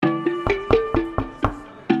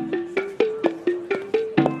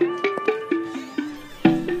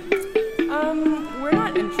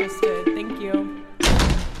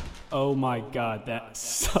my God, that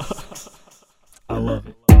sucks. I love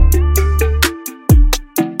it.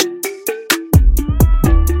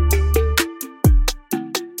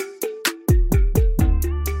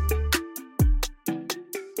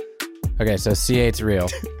 Okay, so C8's real.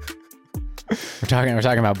 We're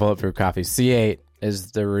talking about bulletproof coffee. C8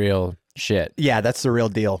 is the real shit. Yeah, that's the real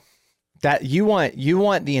deal. That you want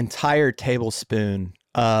the entire tablespoon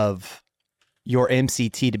of your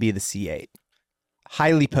MCT to be the C8.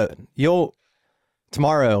 Highly potent.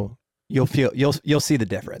 Tomorrow you'll see the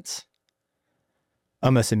difference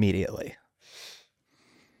almost immediately.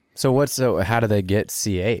 So how do they get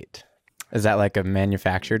C8? Is that like a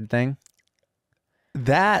manufactured thing?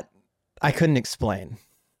 That I couldn't explain.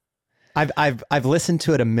 I've listened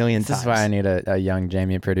to it a million times. This is why I need a young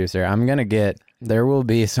Jamie producer. There will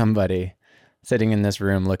be somebody sitting in this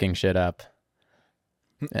room looking shit up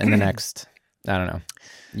in the next, I don't know,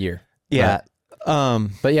 year. Yeah.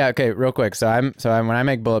 But yeah, okay, real quick. So when I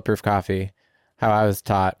make bulletproof coffee, how I was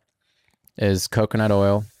taught is coconut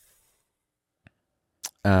oil,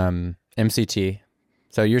 MCT.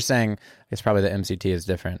 So you're saying it's probably the MCT is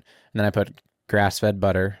different. And then I put grass-fed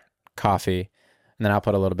butter, coffee, and then I'll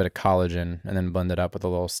put a little bit of collagen and then blend it up with a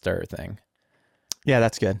little stir thing. Yeah,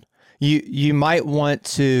 that's good. You might want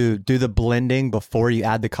to do the blending before you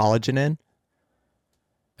add the collagen in.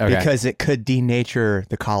 Okay. Because it could denature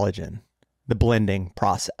the collagen, the blending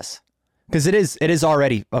process. Because it is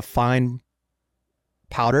already a fine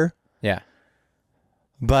powder. Yeah.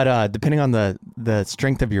 But depending on the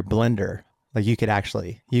strength of your blender, like you could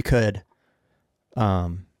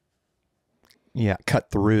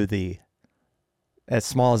cut through as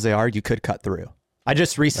small as they are, you could cut through. I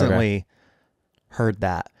just recently heard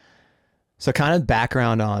that. So kind of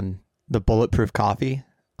background on the bulletproof coffee.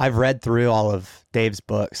 I've read through all of Dave's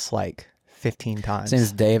books like 15 times.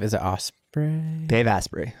 Since Dave, is it Osprey? Dave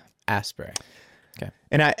Asprey. Asprey. Okay.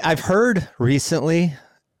 And I've heard recently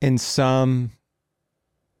in some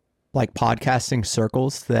like podcasting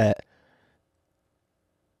circles that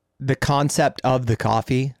the concept of the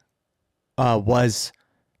coffee was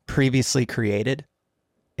previously created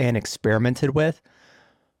and experimented with,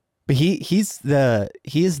 but he is the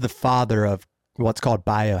father of what's called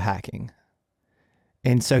biohacking,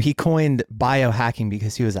 and so he coined biohacking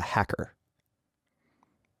because he was a hacker.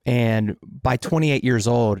 And by 28 years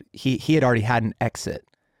old, he had already had an exit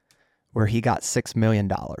where he got $6 million,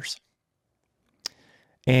 but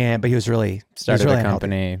he was really started a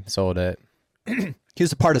company, sold it. He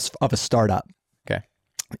was a part of a startup. Okay.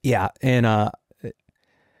 Yeah, and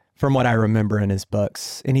from what I remember in his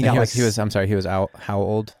books, and he was out. How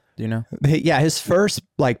old? Do you know? Yeah, his first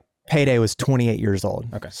payday was 28 years old.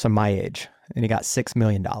 Okay, so my age, and he got $6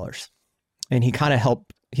 million, and he kind of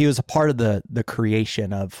helped. He was a part of the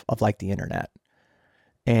creation of like the internet,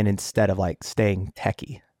 and instead of like staying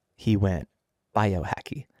techie, he went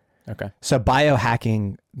biohacky. Okay, so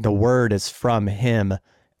biohacking, the word is from him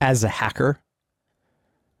as a hacker.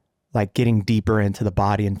 Like getting deeper into the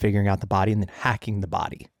body and figuring out the body and then hacking the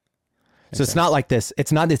body. So it's not like this.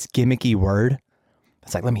 It's not this gimmicky word.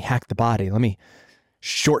 It's like, let me hack the body. Let me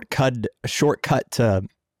shortcut to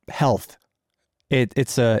health.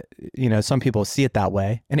 It's some people see it that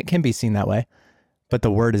way, and it can be seen that way, but the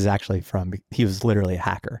word is actually he was literally a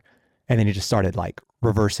hacker. And then he just started like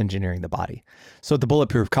reverse engineering the body. So the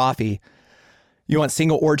bulletproof coffee, you want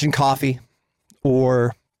single origin coffee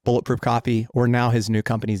or bulletproof coffee, or now his new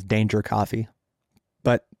company's Danger Coffee.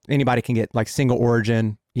 But anybody can get like single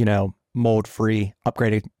origin, mold free,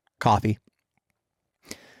 upgraded coffee.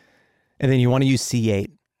 And then you want to use C8,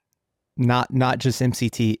 not just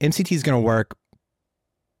MCT. MCT is going to work,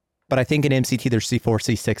 but I think in MCT there's C4,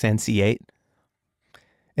 C6, and C8.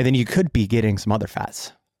 And then you could be getting some other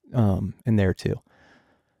fats in there too.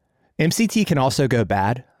 MCT can also go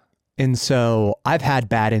bad. And so I've had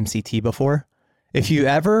bad MCT before. If you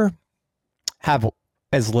ever have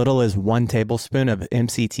as little as 1 tablespoon of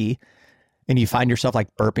MCT and you find yourself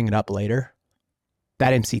like burping it up later,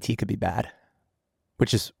 that MCT could be bad,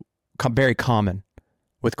 which is very common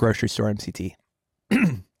with grocery store MCT.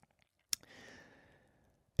 And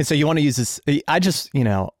so you want to use this. I just,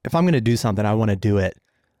 if I'm going to do something, I want to do it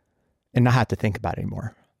and not have to think about it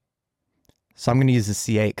anymore. So I'm going to use the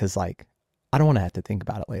C8 because I don't want to have to think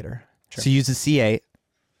about it later. Sure. So use the C8.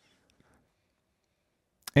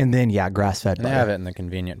 And then, grass-fed butter. They have it in the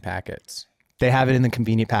convenient packets. They have it in the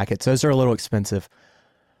convenient packets. Those are a little expensive.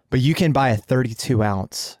 But you can buy a 32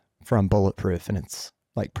 ounce from Bulletproof, and it's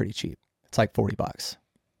pretty cheap. It's like $40.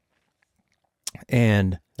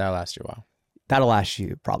 And that'll last you a while. That'll last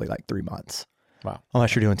you probably 3 months. Wow.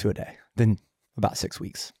 Unless you're doing 2 a day. Then about 6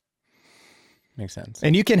 weeks. Makes sense.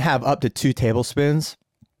 And you can have up to 2 tablespoons.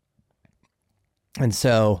 And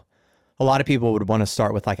so a lot of people would want to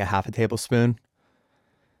start with like a half a tablespoon,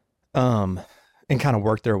 and kind of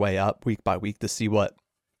work their way up week by week to see what,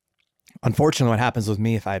 unfortunately, what happens with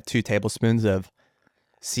me if I have 2 tablespoons of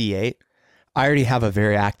C8, I already have a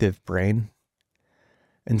very active brain.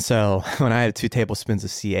 And so when I have 2 tablespoons of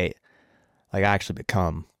C8, like I actually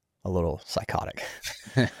become a little psychotic.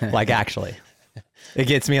 Like actually, it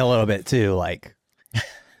gets me a little bit too, like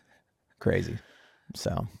crazy.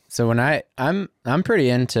 So when I'm pretty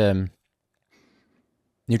into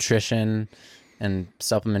nutrition and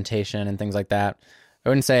supplementation and things like that. I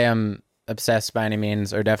wouldn't say I'm obsessed by any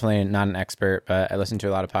means, or definitely not an expert, but I listen to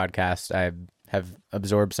a lot of podcasts. I have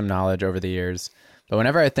absorbed some knowledge over the years. But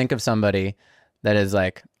whenever I think of somebody that is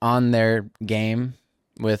like on their game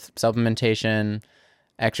with supplementation,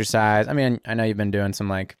 exercise, I mean, I know you've been doing some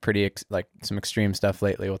like some extreme stuff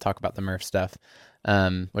lately. We'll talk about the Murph stuff,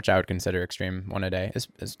 which I would consider extreme. 1 a day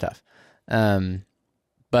is tough.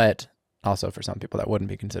 But also for some people that wouldn't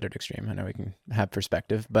be considered extreme. I know we can have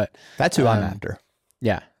perspective, but that's who I'm after.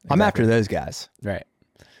 Yeah. Exactly. I'm after those guys. Right.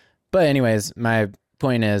 But anyways, my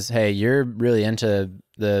point is, hey, you're really into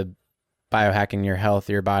the biohacking your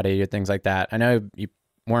health, your body, your things like that. I know you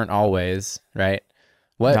weren't always, right?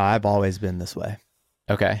 What? No, I've always been this way.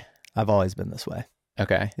 Okay. I've always been this way.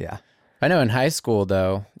 Okay. Yeah. I know in high school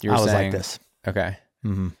though, you were I was saying like this. Okay.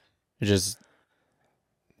 Mm-hmm. Just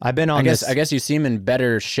I've been on I guess you seem in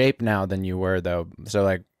better shape now than you were though. So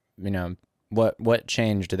like, you know, what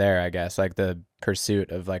changed there, I guess? Like the pursuit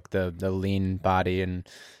of like the lean body and,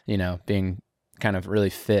 you know, being kind of really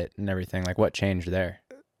fit and everything. Like what changed there?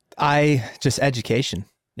 Just education.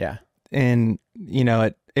 Yeah. And you know,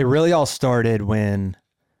 it really all started when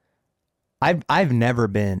I've never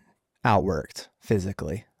been outworked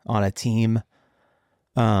physically on a team,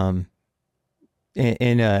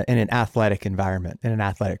 in an athletic environment, in an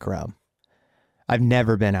athletic realm. I've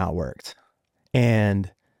never been outworked,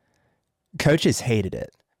 and coaches hated it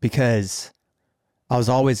because I was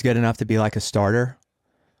always good enough to be like a starter.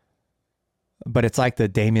 But it's like the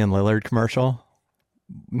Damian Lillard commercial,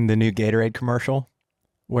 the new Gatorade commercial,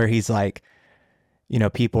 where he's like, you know,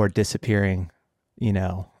 people are disappearing, you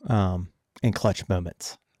know, in clutch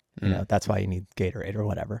moments. You know, that's why you need Gatorade or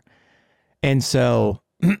whatever. And so,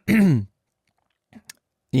 you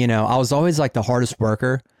know, I was always like the hardest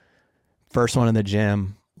worker, first one in the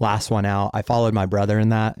gym, last one out. I followed my brother in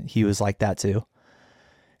that. He was like that too.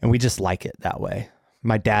 And we just like it that way.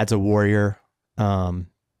 My dad's a warrior, and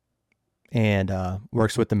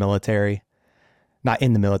works with the military, not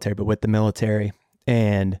in the military, but with the military.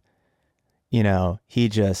 And, you know,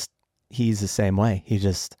 he's the same way.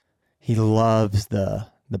 He loves the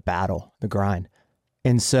battle, the grind.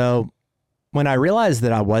 And so when I realized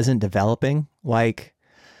that I wasn't developing like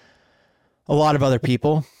a lot of other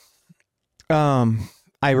people,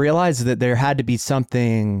 I realized that there had to be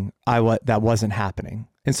something that wasn't happening.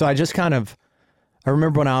 And so I just I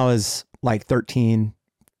remember when I was like 13,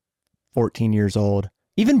 14 years old,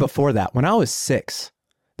 even before that, when I was 6,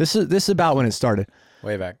 this is about when it started.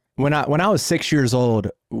 Way back. When I was 6 years old,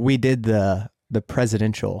 we did the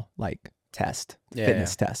presidential like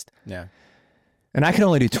fitness test. Yeah. And I could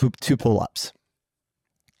only do two pull-ups.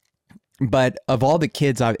 But of all the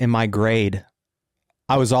kids in my grade,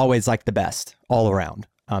 I was always like the best all around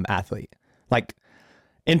athlete. Like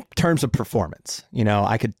in terms of performance, you know,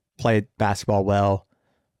 I could play basketball well.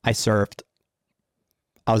 I surfed.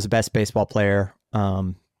 I was the best baseball player.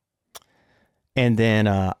 And then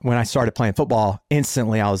when I started playing football,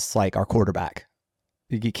 instantly I was like our quarterback.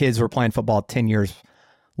 The kids were playing football 10 years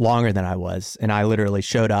longer than I was. And I literally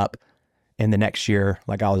showed up in the next year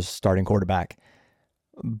like I was starting quarterback.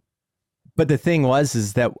 But the thing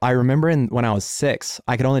is that I remember when I was 6,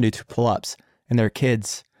 I could only do 2 pull-ups. And there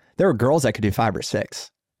were girls that could do 5 or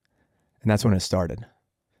 6. And that's when it started.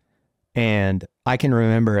 And I can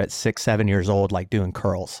remember at 6, 7 years old, like doing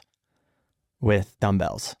curls with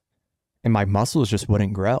dumbbells. And my muscles just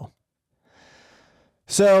wouldn't grow.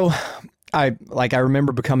 So I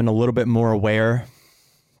remember becoming a little bit more aware.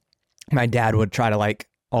 My dad would try to like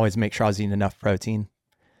always make sure I was eating enough protein.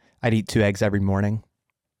 I'd eat 2 eggs every morning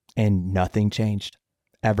and nothing changed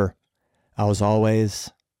ever. I was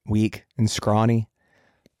always weak and scrawny.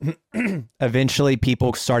 Eventually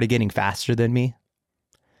people started getting faster than me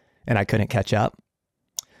and I couldn't catch up.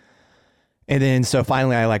 And then so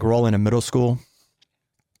finally I like roll into middle school.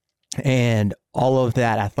 And all of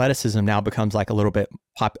that athleticism now becomes like a little bit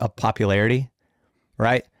of popularity,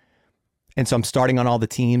 right? And so I'm starting on all the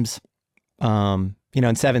teams. You know,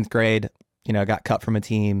 in 7th grade, you know, I got cut from a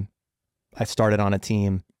team. I started on a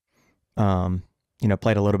team.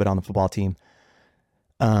 played a little bit on the football team.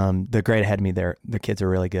 The grade ahead of me there, the kids are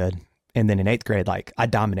really good. And then in 8th grade, like I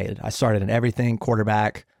dominated. I started in everything,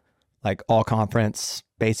 quarterback, like all conference,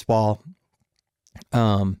 baseball.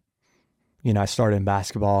 I started in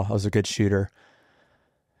basketball. I was a good shooter.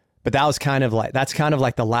 But that's kind of like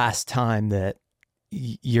the last time that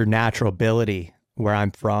your natural ability where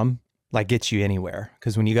I'm from, like gets you anywhere.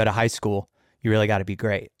 Because when you go to high school, you really got to be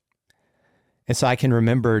great. And so I can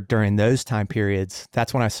remember during those time periods,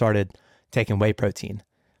 that's when I started taking whey protein.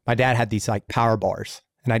 My dad had these like power bars,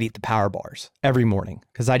 and I'd eat the power bars every morning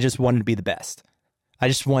because I just wanted to be the best. I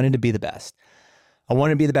just wanted to be the best. I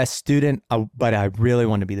wanted to be the best student, but I really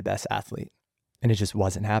wanted to be the best athlete. And it just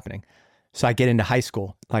wasn't happening. So I get into high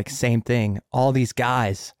school, like same thing. All these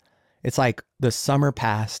guys, it's like the summer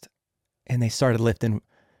passed and they started lifting.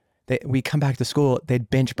 We come back to school, they'd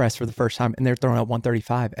bench press for the first time and they're throwing up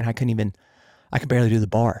 135 and I could barely do the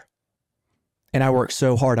bar. And I worked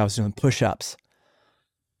so hard. I was doing push-ups.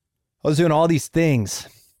 I was doing all these things.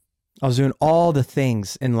 I was doing all the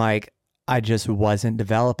things and like, I just wasn't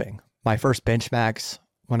developing. My first bench max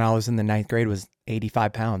when I was in the 9th grade was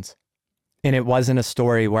 85 pounds. And it wasn't a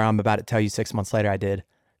story where I'm about to tell you 6 months later I did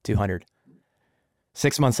 200.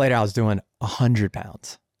 6 months later, I was doing 100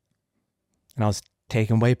 pounds. And I was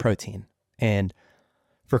taking whey protein. And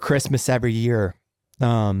for Christmas every year,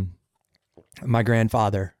 my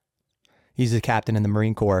grandfather, he's a captain in the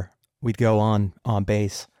Marine Corps. We'd go on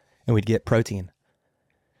base and we'd get protein.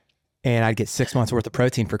 And I'd get 6 months worth of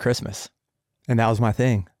protein for Christmas. And that was my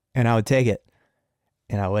thing. And I would take it.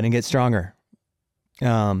 And I wouldn't get stronger.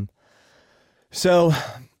 So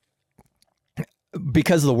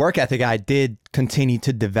because of the work ethic, I did continue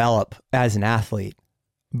to develop as an athlete,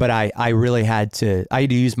 but I really had to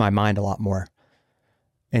use my mind a lot more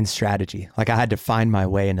in strategy. Like I had to find my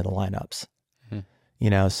way into the lineups,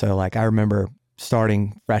 so like I remember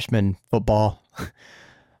starting freshman football.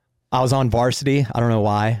 I was on varsity. I don't know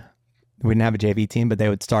why we didn't have a JV team, but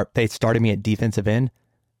they started me at defensive end.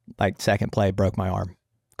 Like second play broke my arm.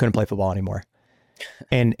 Couldn't play football anymore.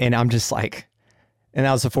 And I'm just like, and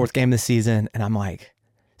that was the 4th game of the season. And I'm like,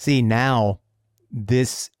 see, now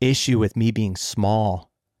this issue with me being small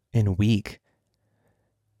and weak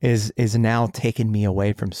is now taking me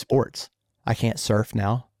away from sports. I can't surf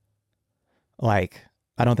now. Like,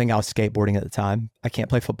 I don't think I was skateboarding at the time. I can't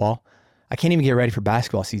play football. I can't even get ready for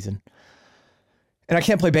basketball season. And I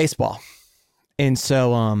can't play baseball. And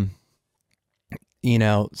so,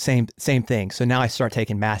 same thing. So now I start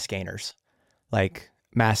taking mass gainers, like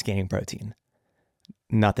mass gaining protein.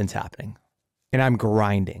 Nothing's happening. And I'm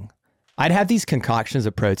grinding. I'd have these concoctions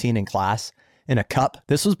of protein in class in a cup.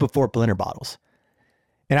 This was before blender bottles.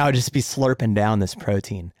 And I would just be slurping down this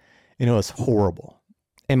protein. And it was horrible.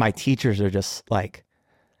 And my teachers are just like,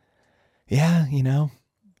 yeah,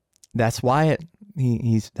 that's Wyatt.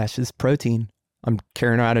 That's just protein. I'm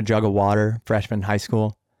carrying around a jug of water, freshman in high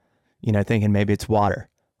school, thinking maybe it's water,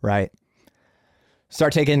 right?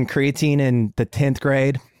 Start taking creatine in the 10th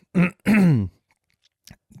grade.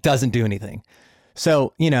 Doesn't do anything.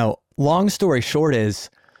 So, long story short is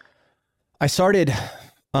I started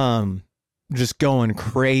just going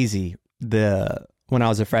crazy when I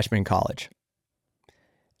was a freshman in college.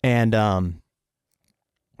 And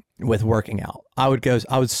with working out, I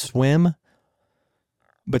would swim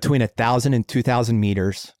between 1,000 and 2,000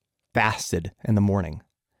 meters fasted in the morning.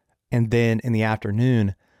 And then in the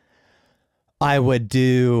afternoon, I would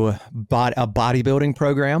do a bodybuilding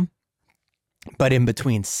program, but in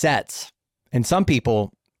between sets. And some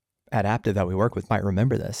people at Aptive that we work with might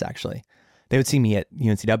remember this, actually. They would see me at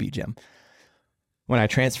UNCW gym when I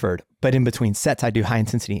transferred, but in between sets, I do high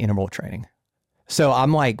intensity interval training. So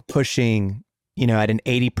I'm like pushing, at an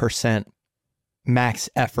 80% max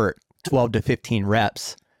effort, 12 to 15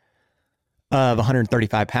 reps of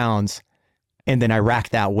 135 pounds. And then I rack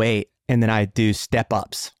that weight and then I do step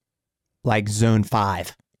ups, like zone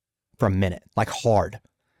 5 for a minute, like hard.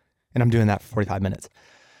 And I'm doing that for 45 minutes.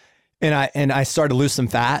 And I started to lose some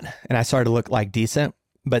fat and I started to look like decent,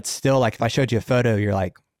 but still, like if I showed you a photo, you're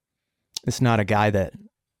like, it's not a guy that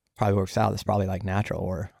probably works out. It's probably like natural,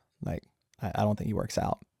 or like, I don't think he works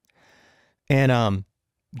out. And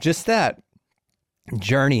just that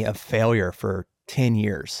journey of failure for 10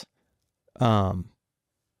 years, probably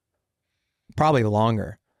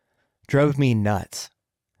longer, drove me nuts.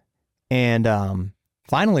 And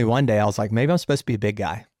finally one day I was like, maybe I'm supposed to be a big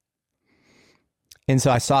guy. And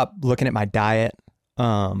so I stopped looking at my diet.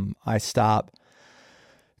 I stopped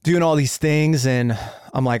doing all these things, and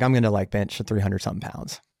I'm like, I'm going to like bench 300 something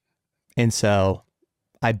pounds. And so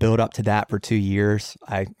I built up to that for 2 years.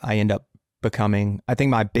 I end up becoming, I think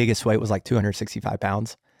my biggest weight was like 265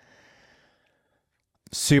 pounds.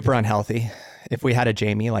 Super unhealthy. If we had a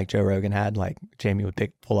Jamie like Joe Rogan had, like Jamie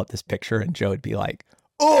would pull up this picture and Joe would be like,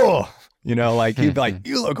 oh, like he'd be like,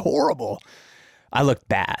 you look horrible. I looked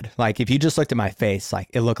bad. Like if you just looked at my face, like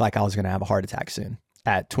it looked like I was going to have a heart attack soon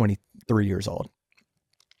at 23 years old.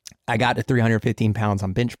 I got to 315 pounds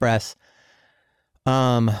on bench press,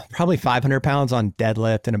 probably 500 pounds on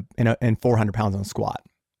deadlift and 400 pounds on squat.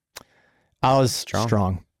 I was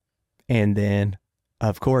strong. And then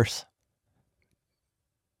of course,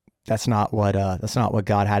 that's not what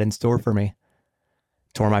God had in store for me.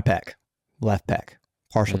 Tore my pec, left pec,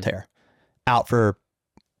 partial tear. Out for,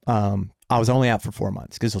 I was only out for 4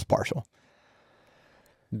 months because it was partial.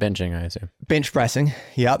 Benching, I assume. Bench pressing.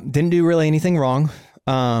 Yep. Didn't do really anything wrong.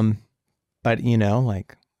 But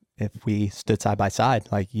like if we stood side by side,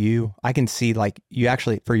 like I can see like you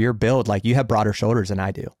actually, for your build, like you have broader shoulders than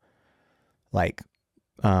I do. Like,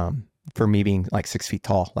 for me being like 6 feet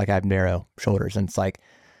tall, like I have narrow shoulders, and it's like,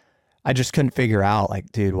 I just couldn't figure out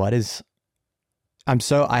like, dude, I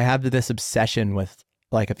have this obsession with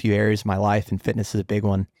like a few areas of my life, and fitness is a big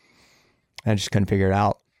one. I just couldn't figure it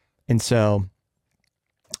out. And so,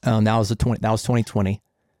 that was 2020,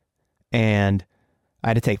 and I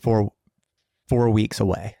had to take 4 weeks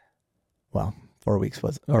away. Well, 4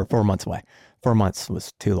 months away. 4 months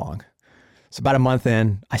was too long. So about a month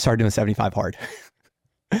in, I started doing 75 hard.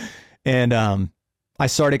 And I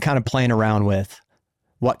started kind of playing around with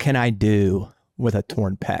what can I do with a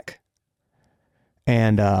torn pec?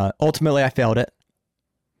 And ultimately I failed it.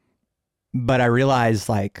 But I realized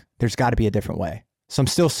like there's got to be a different way. So I'm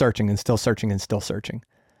still searching and still searching and still searching.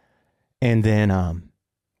 And then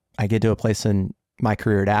I get to a place in my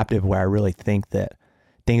career at Aptive where I really think that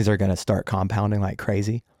things are going to start compounding like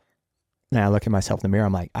crazy. And I look at myself in the mirror,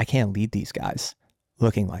 I'm like, I can't lead these guys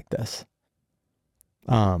looking like this.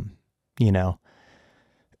 And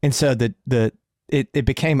so it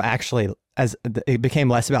became it became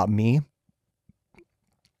less about me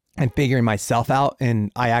and figuring myself out.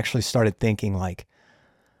 And I actually started thinking like,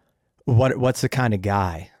 what's the kind of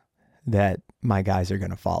guy that my guys are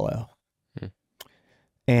going to follow?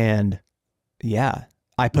 And yeah,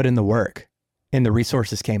 I put in the work and the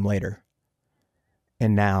resources came later.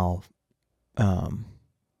 And now,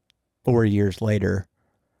 4 years later,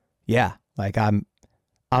 yeah, like I'm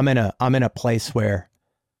in a place where,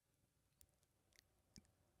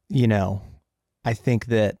 I think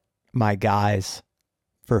that my guys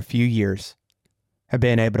for a few years have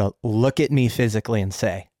been able to look at me physically and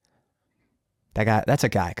say, that's a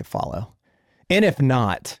guy I could follow. And if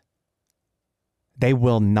not, they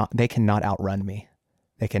cannot outrun me.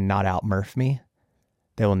 They cannot out-Murph me.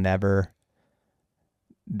 They will never,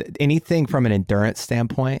 anything from an endurance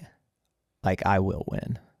standpoint, like I will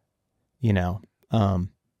win,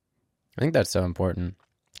 I think that's so important.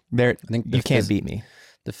 I think you can't beat me.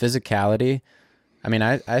 The physicality. I mean,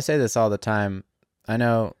 I say this all the time. I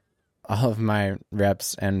know all of my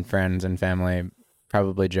reps and friends and family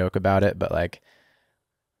probably joke about it, but like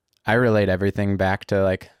I relate everything back to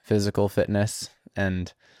like physical fitness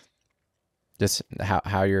and just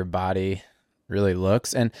how your body really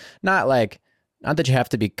looks. And not that you have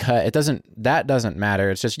to be cut. That doesn't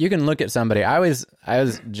matter. It's just, you can look at somebody. I was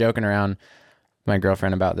joking around with my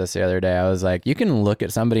girlfriend about this the other day. I was like, you can look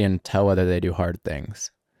at somebody and tell whether they do hard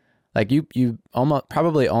things. Like you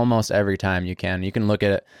almost every time you can look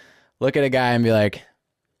at a guy and be like,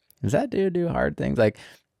 does that dude do hard things? Like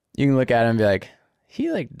you can look at him and be like, he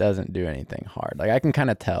like doesn't do anything hard. Like I can kind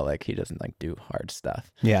of tell like he doesn't like do hard stuff.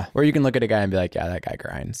 Yeah. Or you can look at a guy and be like, yeah, that guy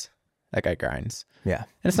grinds. Yeah. And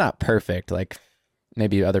it's not perfect. Like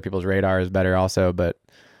maybe other people's radar is better also, but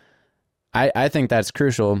I think that's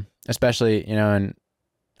crucial, especially, in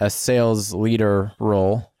a sales leader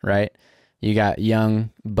role, right? You got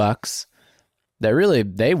young bucks that really,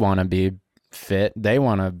 they want to be fit. They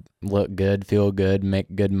want to look good, feel good,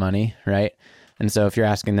 make good money, right? And so if you're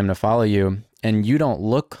asking them to follow you and you don't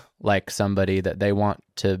look like somebody that they want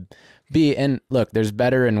to be, and look, there's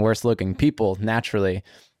better and worse looking people naturally,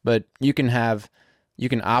 but you can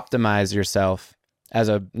optimize yourself as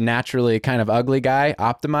a naturally kind of ugly guy.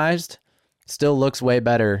 Optimized still looks way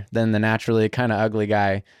better than the naturally kind of ugly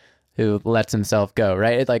guy who lets himself go,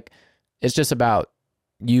 right? It's just about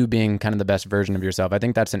you being kind of the best version of yourself. I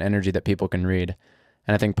think that's an energy that people can read.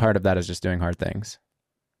 And I think part of that is just doing hard things.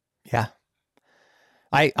 Yeah.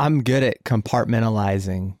 I'm good at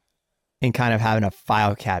compartmentalizing and kind of having a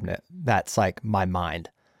file cabinet that's like my mind.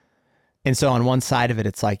 And so on one side of it,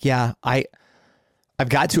 it's like, yeah, I've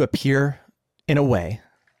got to appear in a way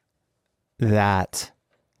that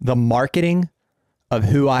the marketing of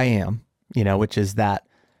who I am which is that,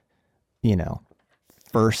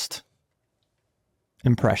 first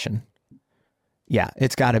impression. Yeah,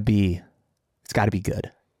 it's got to be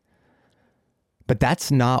good. But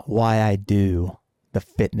that's not why I do the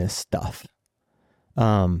fitness stuff.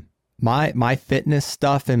 My fitness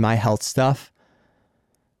stuff and my health stuff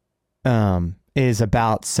is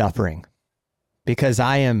about suffering, because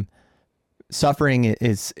suffering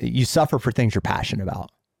is you suffer for things you're passionate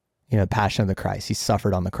about. The passion of the Christ. He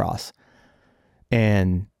suffered on the cross.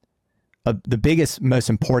 And the biggest, most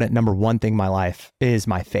important number one thing in my life is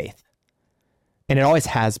my faith. And it always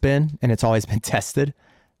has been, and it's always been tested.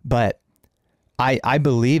 But I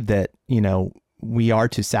believe that, we are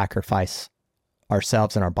to sacrifice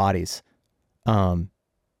ourselves and our bodies to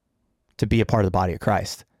be a part of the body of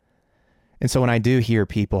Christ. And so when I do hear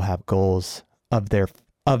people have goals of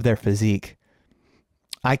their physique,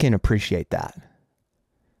 I can appreciate that.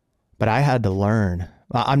 But I had to learn,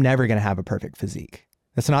 I'm never going to have a perfect physique.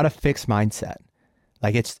 That's not a fixed mindset.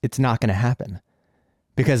 Like it's not going to happen,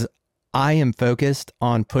 because I am focused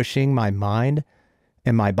on pushing my mind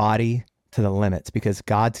and my body to the limits, because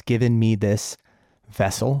God's given me this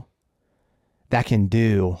vessel that can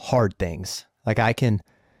do hard things. Like I can,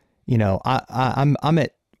 I'm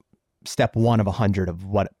at step 1 of 100 of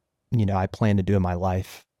what, I plan to do in my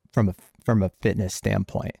life from a fitness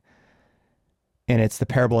standpoint. And it's the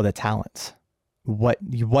parable of the talents. What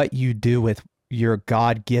you do with your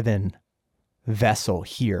God-given vessel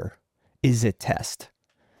here is a test.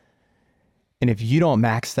 And if you don't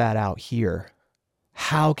max that out here,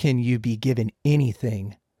 how can you be given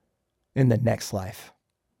anything in the next life?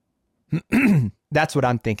 That's what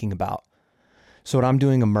I'm thinking about. So when I'm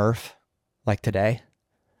doing a Murph like today,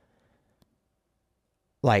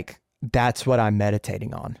 like that's what I'm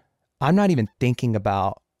meditating on. I'm not even thinking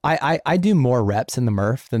about, I do more reps in the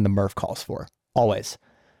Murph than the Murph calls for, always.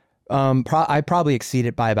 I probably exceed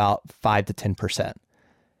it by about 5 to 10%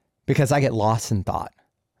 because I get lost in thought.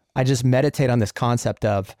 I just meditate on this concept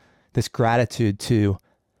of this gratitude to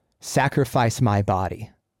sacrifice my body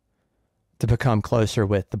to become closer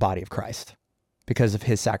with the body of Christ because of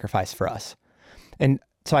his sacrifice for us. And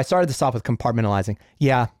so I started this off with compartmentalizing.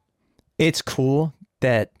 Yeah, it's cool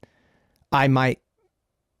that I might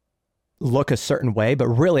look a certain way, but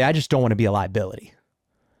really I just don't want to be a liability.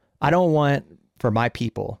 I don't want for my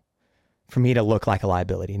people, for me to look like a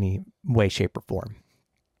liability in any way, shape, or form.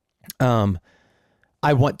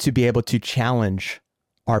 I want to be able to challenge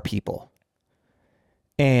our people.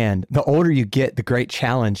 And the older you get, the great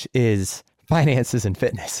challenge is finances and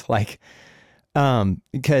fitness.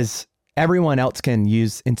 Because everyone else can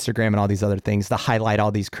use Instagram and all these other things to highlight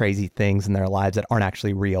all these crazy things in their lives that aren't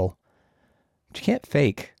actually real. But you can't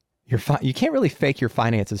fake you can't really fake your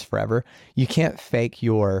finances forever. You can't fake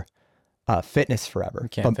your fitness forever. You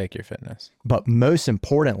can't fake your fitness. But most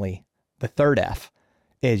importantly, the third F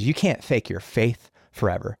is you can't fake your faith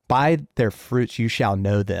forever. By their fruits you shall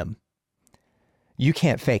know them. You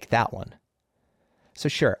can't fake that one. So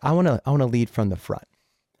sure, I want to lead from the front.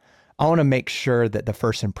 I want to make sure that the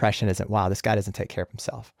first impression isn't, wow, this guy doesn't take care of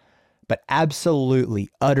himself. But absolutely,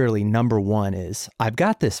 utterly, number one is I've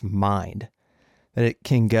got this mind that it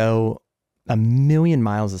can go 1,000,000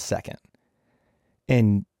 miles a second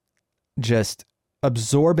and just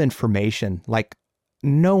absorb information like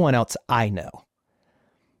no one else I know.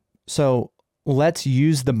 So let's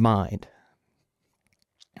use the mind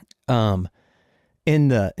in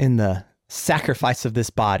the sacrifice of this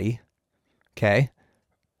body, okay,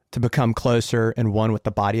 to become closer and one with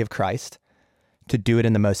the body of Christ, to do it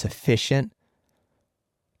in the most efficient,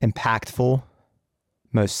 impactful,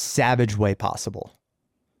 most savage way possible.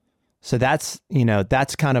 So that's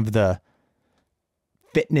kind of the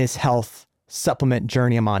fitness, health, supplement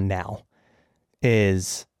journey I'm on now.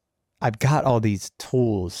 Is I've got all these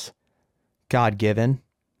tools God given.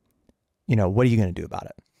 What are you going to do about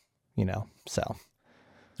it? So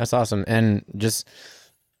that's awesome. And just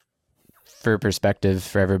for perspective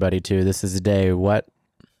for everybody too, this is day what?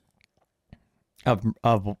 Of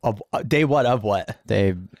day what of what?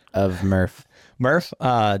 Day of Murph. Murph,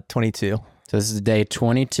 22. So this is day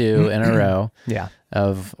 22 in a row. Yeah.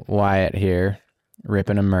 Of Wyatt here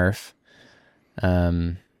ripping a Murph.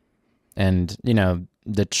 And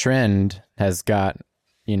the trend has got,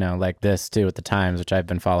 like this too at the times, which I've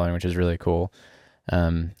been following, which is really cool. I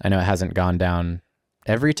know it hasn't gone down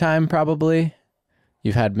every time probably.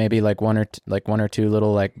 You've had maybe like one or two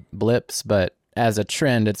little like blips, but as a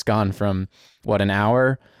trend, it's gone from an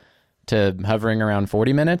hour to hovering around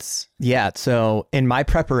 40 minutes. Yeah. So in my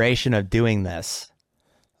preparation of doing this,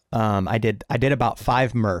 I did about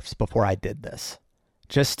 5 Murphs before I did this,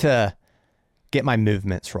 just to get my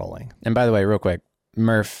movements rolling. And by the way, real quick,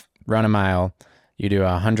 Murph, run a mile. You do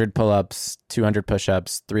 100 pull-ups, 200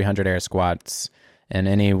 push-ups, 300 air squats, in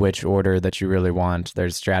any which order that you really want.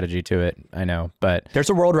 There's strategy to it, I know, but There's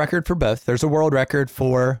a world record for both. There's a world record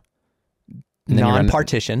for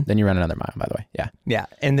non-partition. Then you run another mile, by the way. Yeah. Yeah.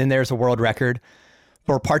 And then there's a world record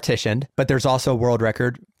for partitioned, but there's also a world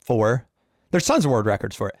record for, there's tons of world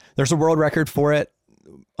records for it. There's a world record for it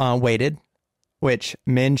weighted, which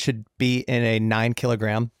men should be in a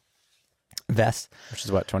 9-kilogram vest. Which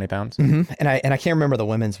is what, 20 pounds? Mm-hmm. And I can't remember the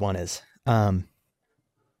women's one is.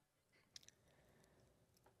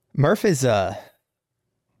 Murph's a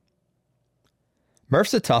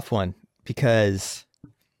tough one because,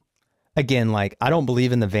 again, like, I don't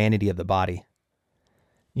believe in the vanity of the body.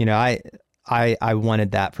 You know, I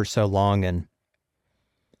wanted that for so long, and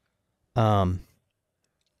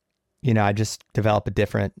you know, I just developed a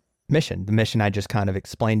different mission. The mission I just kind of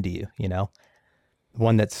explained to you, you know,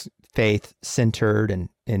 one that's faith centered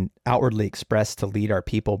and outwardly expressed to lead our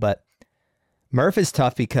people. But Murph is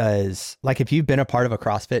tough because, like, if you've been a part of a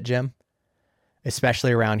CrossFit gym,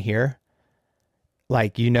 especially around here,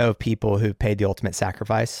 like, you know, people who paid the ultimate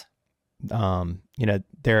sacrifice. You know,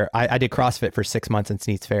 I did CrossFit for 6 months in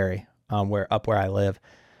Sneads Ferry, where I live,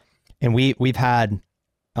 and we've had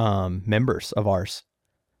members of ours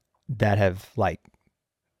that have, like,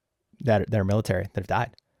 that are military that have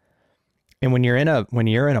died. And when you're in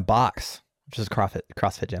a box, which is a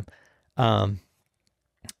CrossFit gym,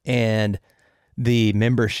 and the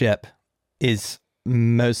membership is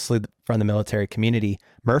mostly from the military community,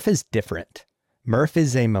 Murph is different. Murph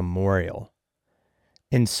is a memorial.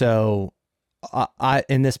 And so I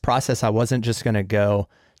in this process, I wasn't just going to go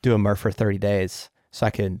do a Murph for 30 days so I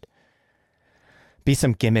could be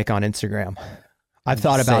some gimmick on Instagram. I've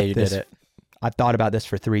thought about this. I've thought about this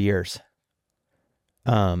for 3 years.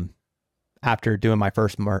 After doing my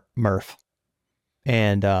first Murph.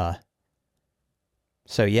 And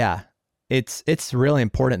so yeah, it's really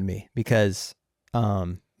important to me because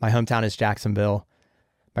my hometown is Jacksonville.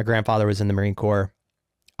 My grandfather was in the Marine Corps.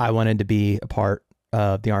 I wanted to be a part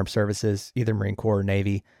of the armed services, either Marine Corps or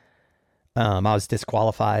Navy. I was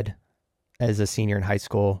disqualified as a senior in high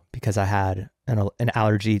school because I had an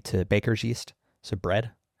allergy to baker's yeast, so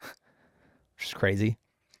bread, which is crazy.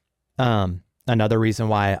 Another reason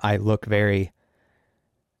why I look very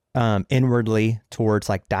inwardly towards,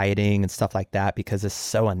 like, dieting and stuff like that, because it's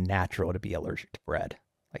so unnatural to be allergic to bread,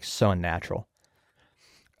 like, so unnatural.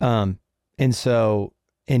 And so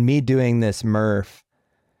in me doing this Murph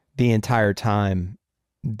the entire time,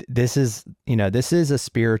 this is a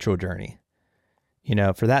spiritual journey, you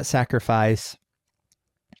know, for that sacrifice,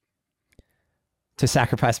 to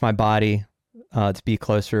sacrifice my body, to be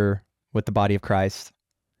closer with the body of Christ.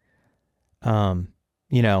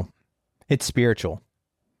 You know, it's spiritual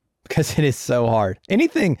because it is so hard.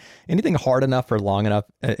 Anything hard enough for long enough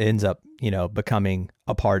ends up, you know, becoming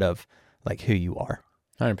a part of, like, who you are.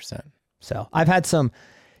 100%. So I've had some,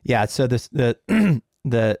 yeah. So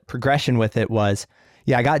the progression with it was,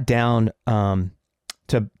 yeah, I got down,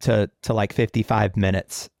 to like 55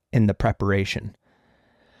 minutes in the preparation.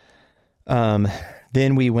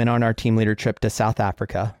 Then we went on our team leader trip to South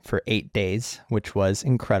Africa for 8 days, which was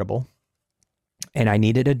incredible. And I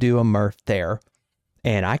needed to do a Murph there,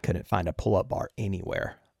 and I couldn't find a pull-up bar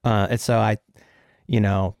anywhere. And so I, you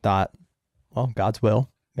know, thought, well, God's will,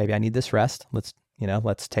 maybe I need this rest. Let's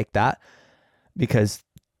take that, because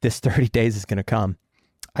this 30 days is going to come.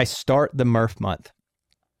 I start the Murph month,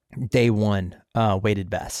 day 1, weighted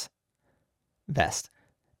vest.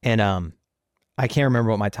 And I can't remember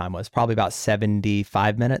what my time was, probably about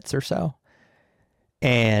 75 minutes or so.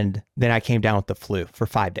 And then I came down with the flu for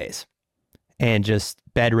 5 days. And just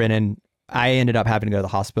bedridden. I ended up having to go to the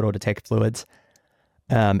hospital to take fluids.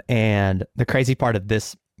 And the crazy part of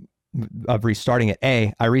this, of restarting it,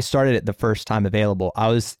 I restarted it the first time available. I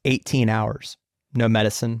was 18 hours, no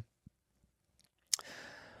medicine,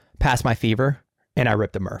 past my fever, and I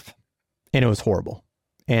ripped a Murph. And it was horrible.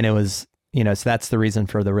 And it was, you know, so that's the reason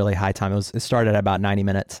for the really high time. It started at about 90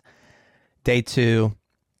 minutes. Day 2,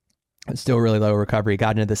 still really low recovery,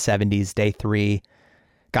 got into the 70s. Day 3,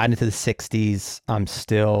 got into the 60s. I'm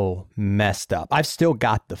still messed up. I've still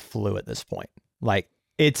got the flu at this point. Like,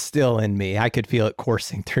 it's still in me. I could feel it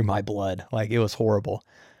coursing through my blood. Like, it was horrible.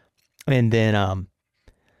 And then I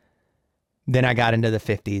got into the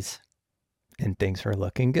 50s and things were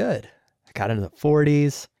looking good. I got into the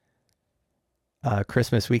 40s.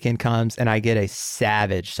 Christmas weekend comes and I get a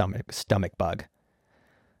savage stomach bug.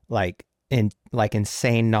 Like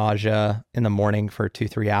insane nausea in the morning for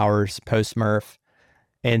 2-3 hours post Murph.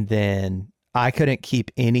 And then I couldn't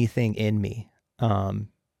keep anything in me.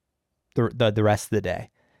 the rest of the day.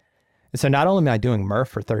 And so not only am I doing Murph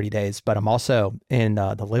for 30 days, but I'm also in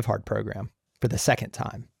the Live Hard program for the second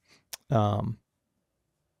time. The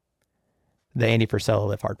Andy Frisella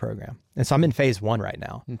Live Hard program. And so I'm in phase 1 right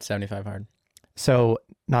now. 75 hard. So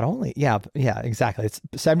not only, yeah, exactly. It's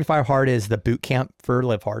 75 hard is the boot camp for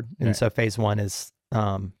Live Hard. And Right. so phase 1 is,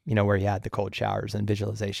 where you had the cold showers and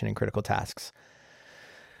visualization and critical tasks.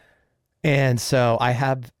 And so I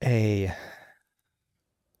have a,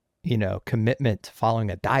 commitment to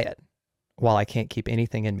following a diet while I can't keep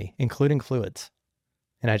anything in me, including fluids.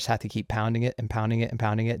 And I just have to keep pounding it and pounding it and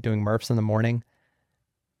pounding it, doing Murphs in the morning,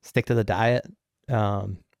 stick to the diet,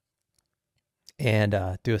 and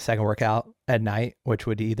do a second workout at night, which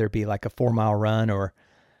would either be like a 4-mile run or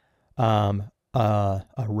a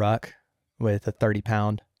ruck with a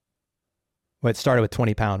 30-pound. Well, it started with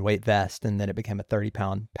 20-pound weight vest, and then it became a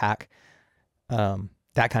 30-pound pack,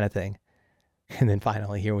 that kind of thing. And then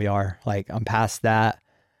finally, here we are. Like, I'm past that.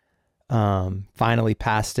 Finally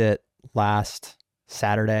passed it last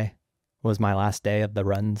Saturday was my last day of the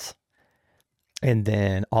runs. And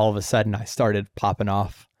then all of a sudden I started popping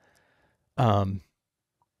off higher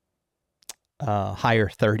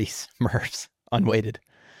 30s Murphs unweighted.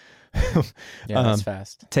 Yeah, that's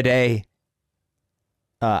fast. Today,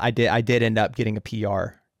 I did end up getting a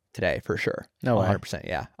PR today for sure. No way. 100%.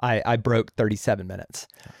 Yeah. I broke 37 minutes.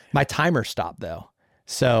 My timer stopped though.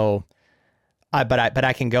 So but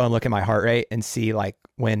I can go and look at my heart rate and see like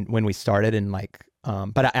when we started and like,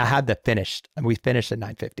 but I had we finished at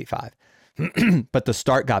 9:55, but the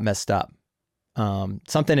start got messed up.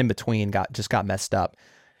 Something in between got messed up.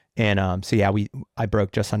 And, so yeah, I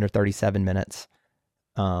broke just under 37 minutes.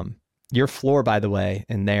 Your floor, by the way,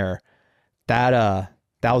 in there, that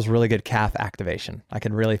was really good calf activation. I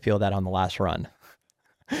could really feel that on the last run.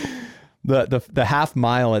 The half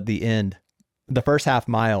mile at the end, the first half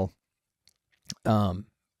mile,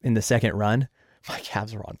 in the second run, my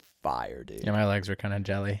calves were on fire, dude. Yeah, my legs were kind of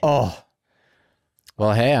jelly. Oh,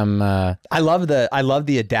 well, hey, I love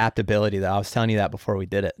the adaptability though. I was telling you that before we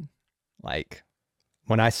did it. Like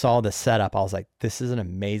when I saw the setup, I was like, this is an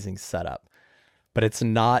amazing setup, but it's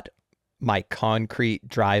not my concrete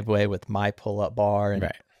driveway with my pull-up bar. And,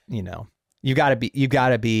 right. you don't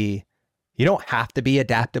have to be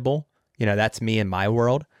adaptable. That's me in my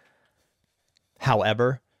world.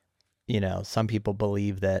 However, some people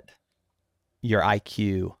believe that your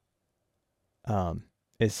IQ,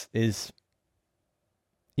 is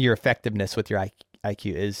your effectiveness with your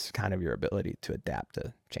IQ is kind of your ability to adapt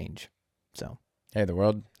to change. So, hey, the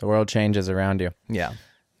world changes around you. yeah.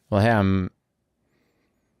 Well, hey,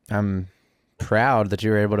 I'm proud that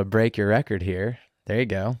you were able to break your record here. There you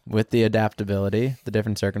go. With the adaptability, the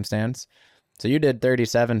different circumstance. So you did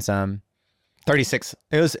 37 some. 36.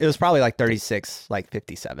 It was probably like 36, like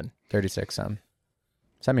 57. 36 some.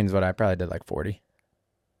 So that means what I probably did like 40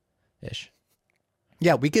 ish.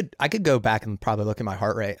 Yeah, I could go back and probably look at my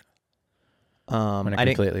heart rate. When it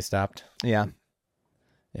completely stopped. Yeah.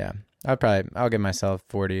 Yeah. I'll give myself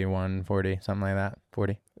 41, 40, something like that.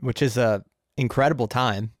 40. Which is a incredible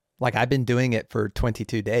time. Like I've been doing it for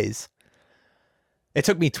 22 days. It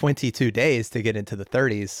took me 22 days to get into the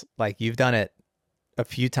 30s. Like you've done it a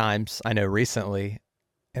few times, I know recently,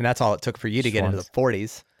 and that's all it took for you to get into the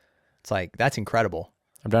 40s. It's like, that's incredible.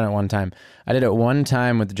 I've done it one time. I did it one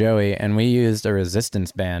time with Joey, and we used a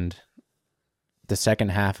resistance band the second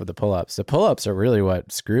half of the pull-ups. The pull-ups are really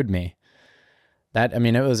what screwed me.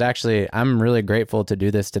 It was actually, I'm really grateful to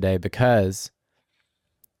do this today because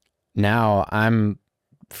now I'm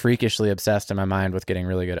freakishly obsessed in my mind with getting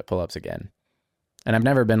really good at pull-ups again. And I've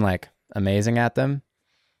never been like amazing at them.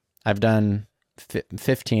 I've done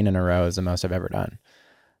 15 in a row is the most I've ever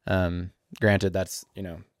done. Granted, that's,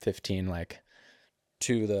 15 like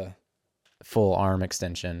to the full arm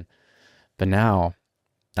extension. But now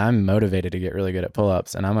I'm motivated to get really good at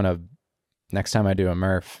pull-ups, and next time I do a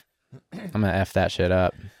Murph, I'm going to F that shit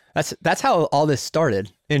up. That's how all this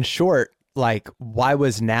started. In short, like, why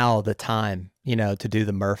was now the time, to do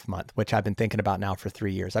the Murph month, which I've been thinking about now for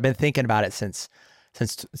 3 years. I've been thinking about it since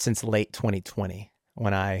late 2020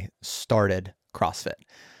 when I started CrossFit.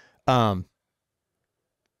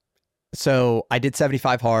 So I did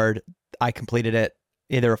 75 hard. I completed it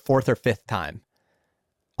either a fourth or fifth time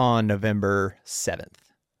on November 7th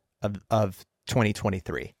of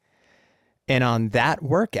 2023. And on that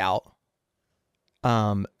workout,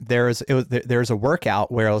 there's a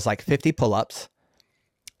workout where it was like 50 pull-ups,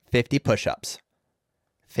 50 push-ups,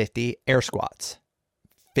 50 air squats,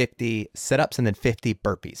 50 sit-ups, and then 50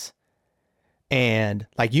 burpees. And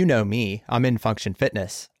like, me, I'm in function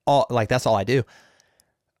fitness. That's all I do.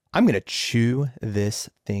 I'm going to chew this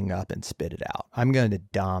thing up and spit it out. I'm going to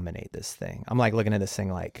dominate this thing. I'm like looking at this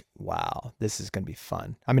thing like, wow, this is going to be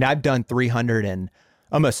fun. I mean, I've done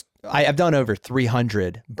I've done over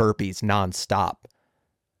 300 burpees nonstop,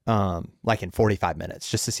 like in 45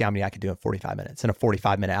 minutes, just to see how many I could do in 45 minutes in a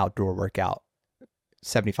 45-minute outdoor workout,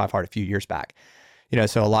 75 hard a few years back.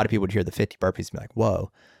 So a lot of people would hear the 50 burpees and be like,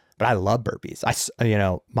 whoa, but I love burpees.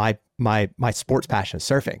 My sports passion is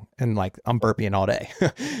surfing, and like I'm burping all day,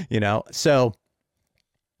 So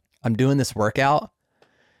I'm doing this workout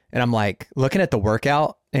and I'm like looking at the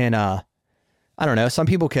workout, and I don't know, some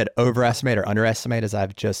people could overestimate or underestimate as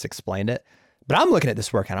I've just explained it, but I'm looking at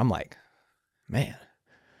this workout. I'm like, man,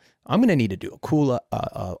 I'm going to need to do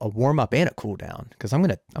a warm up and a cool down, because I'm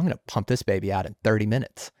going to pump this baby out in 30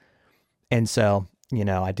 minutes. And so,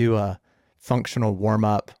 I do a functional warm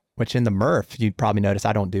up, which in the Murph, you'd probably notice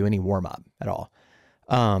I don't do any warm up at all,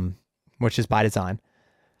 which is by design.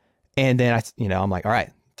 And then I'm like, all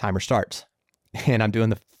right, timer starts, and I'm doing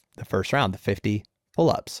the first round, the 50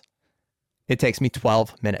 pull-ups. It takes me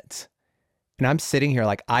 12 minutes. And I'm sitting here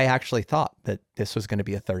like, I actually thought that this was going to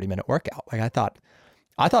be a 30-minute workout. Like I thought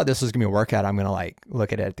this was going to be a workout. I'm going to like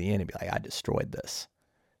look at it at the end and be like, I destroyed this,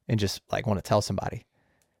 and just like want to tell somebody,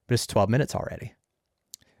 but it's 12 minutes already.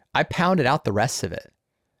 I pounded out the rest of it.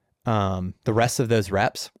 The rest of those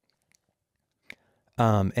reps.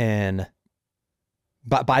 And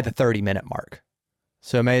by the 30-minute mark.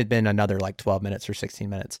 So it may have been another like 12 minutes or 16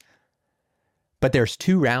 minutes, but there's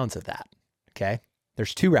 2 rounds of that. Okay.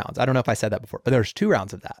 There's 2 rounds. I don't know if I said that before, but there's 2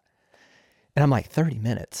 rounds of that. And I'm like, 30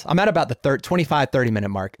 minutes. I'm at about the 30-minute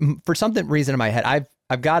mark. For some reason in my head,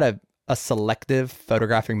 I've got a selective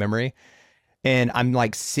photographic memory. And I'm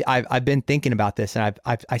like, I've been thinking about this, and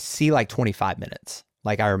I see like 25 minutes.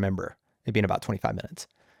 Like I remember it being about 25 minutes,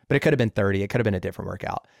 but it could have been 30. It could have been a different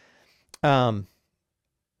workout.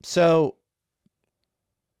 So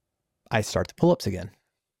I start the pull-ups again,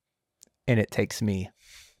 and it takes me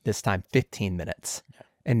this time 15 minutes.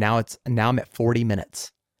 And now I'm at 40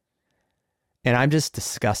 minutes, and I'm just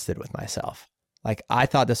disgusted with myself. Like I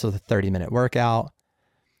thought this was a 30-minute workout.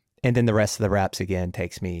 And then the rest of the reps again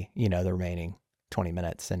takes me, the remaining 20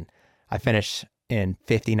 minutes. And I finish in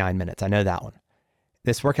 59 minutes. I know that one.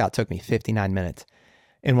 This workout took me 59 minutes.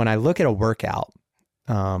 And when I look at a workout,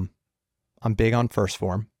 I'm big on first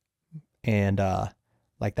form. And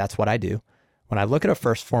like that's what I do. When I look at a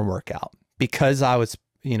first form workout, because I was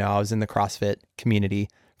in the CrossFit community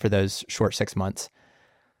for those short 6 months,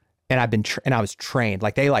 and I was trained,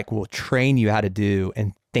 like they like will train you how to do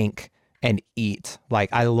and think and eat. Like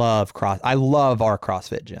I love our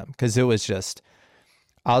CrossFit gym, because it was just,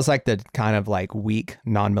 I was like the kind of like weak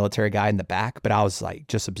non-military guy in the back, but I was like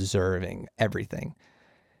just observing everything.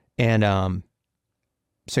 And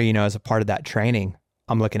so as a part of that training,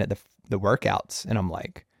 I'm looking at the workouts, and I'm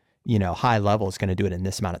like, high level is going to do it in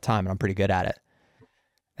this amount of time, and I'm pretty good at it.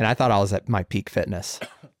 And I thought I was at my peak fitness,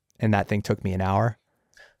 and that thing took me an hour,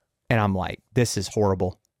 and I'm like, this is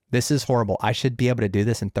horrible. This is horrible. I should be able to do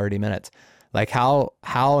this in 30 minutes. Like how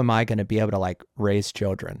am I going to be able to like raise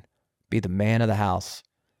children, be the man of the house,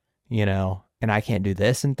 and I can't do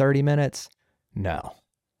this in 30 minutes? No.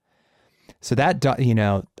 So that,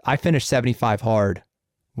 I finished 75 hard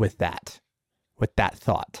with that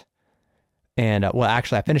thought. And well,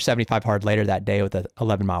 actually I finished 75 hard later that day with an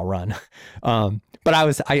 11-mile run. But I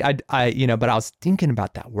was thinking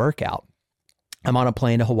about that workout. I'm on a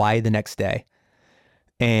plane to Hawaii the next day.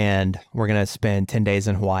 And we're going to spend 10 days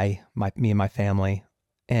in Hawaii, me and my family.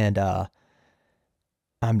 And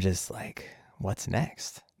I'm just like, what's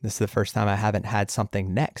next? This is the first time I haven't had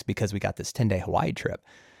something next, because we got this 10-day Hawaii trip.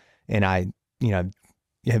 And I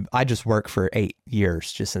just work for 8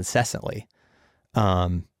 years just incessantly.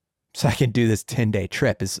 So I can do this 10-day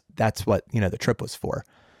trip. That's what, the trip was for,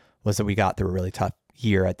 was that we got through a really tough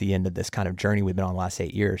year at the end of this kind of journey we've been on the last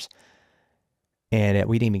 8 years. And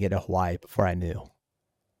we didn't even get to Hawaii before I knew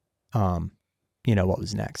what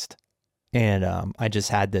was next. And I just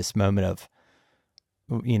had this moment of,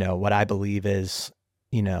 what I believe is,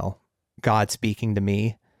 God speaking to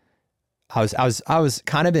me. I was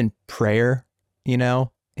kind of in prayer,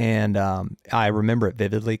 and I remember it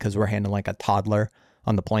vividly because we're handling like a toddler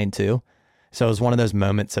on the plane too. So it was one of those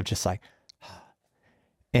moments of just like,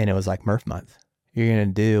 and it was like Murph month. You're going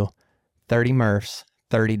to do 30 Murphs,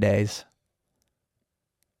 30 days.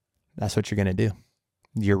 That's what you're going to do.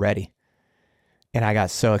 You're ready. And I got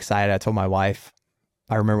so excited. I told my wife,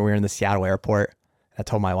 I remember we were in the Seattle airport. I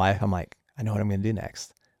told my wife, I'm like, I know what I'm going to do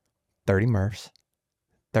next. 30 Murphs,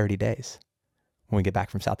 30 days when we get back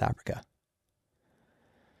from South Africa.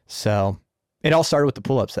 So it all started with the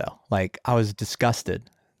pull-ups though. Like I was disgusted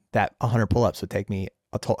that 100 pull-ups would take me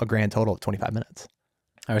a grand total of 25 minutes.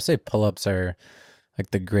 I would say pull-ups are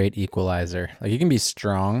like the great equalizer. Like you can be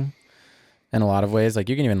strong in a lot of ways. Like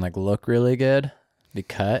you can even like look really good, be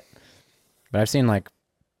cut. But I've seen like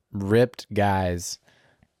ripped guys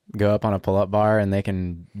go up on a pull-up bar and they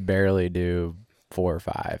can barely do 4 or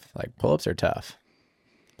 5. Like pull-ups are tough.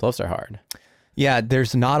 Pull-ups are hard. Yeah,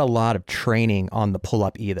 there's not a lot of training on the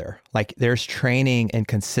pull-up either. Like there's training and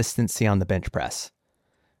consistency on the bench press.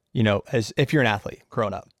 You know, as if you're an athlete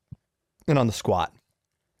growing up, and on the squat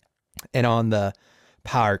and on the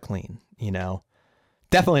power clean, you know,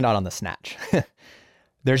 definitely not on the snatch.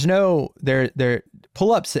 There's no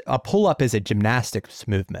pull-ups. A pull-up is a gymnastics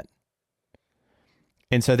movement.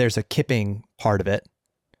 And so there's a kipping part of it.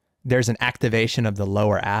 There's an activation of the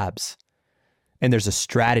lower abs, and there's a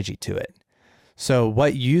strategy to it. So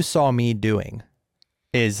what you saw me doing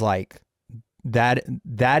is like that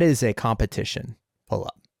is a competition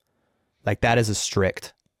pull-up. Like that is a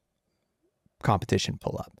strict competition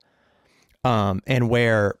pull-up. And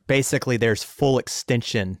where basically there's full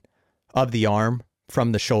extension of the arm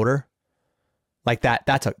from the shoulder. Like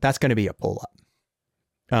that's going to be a pull-up.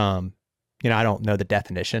 You know, I don't know the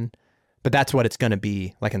definition, but that's what it's going to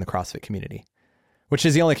be like in the CrossFit community, which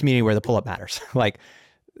is the only community where the pull-up matters. Like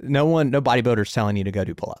no bodybuilder's telling you to go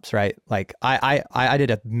do pull-ups, right? Like I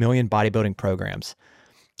did 1 million bodybuilding programs,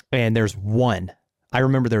 and I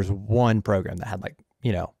remember there's one program that had like,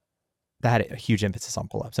 you know, that had a huge emphasis on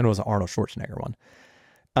pull-ups, and it was an Arnold Schwarzenegger one.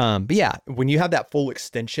 But yeah, when you have that full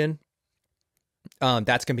extension,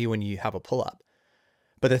 that's going to be when you have a pull-up.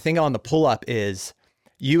 But the thing on the pull-up is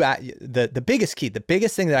the biggest key, the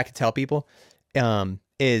biggest thing that I can tell people,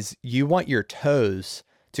 is you want your toes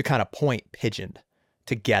to kind of point pigeoned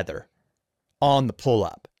together on the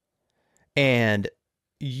pull-up. And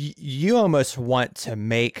you almost want to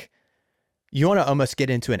almost get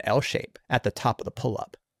into an L shape at the top of the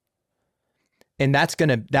pull-up. And that's going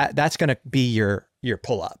to be your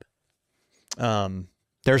pull-up.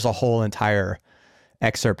 There's a whole entire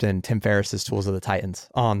excerpt in Tim Ferriss's Tools of the Titans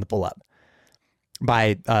on the pull-up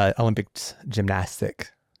by Olympics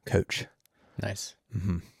gymnastic coach. Nice.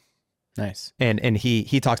 Mm-hmm. Nice. And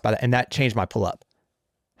he talks about it, and that changed my pull-up.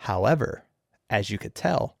 However, as you could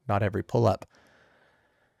tell, not every pull-up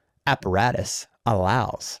apparatus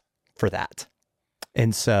allows for that.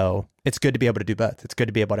 And so it's good to be able to do both. It's good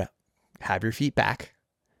to be able to have your feet back,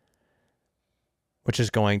 which is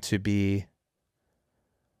going to be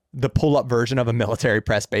the pull-up version of a military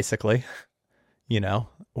press, basically, you know,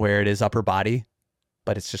 where it is upper body,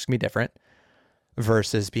 but it's just gonna be different,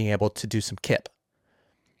 versus being able to do some kip.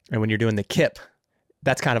 And when you're doing the kip,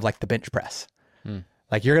 that's kind of like the bench press.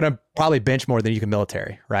 Like you're going to probably bench more than you can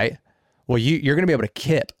military, right? Well, you're going to be able to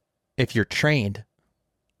kip. If you're trained,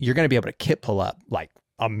 you're going to be able to kip pull up like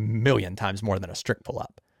 1 million times more than a strict pull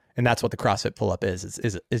up. And that's what the CrossFit pull up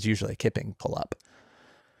is usually a kipping pull up.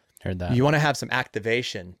 Heard that. You want to have some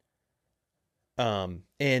activation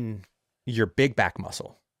in your big back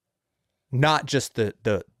muscle, not just the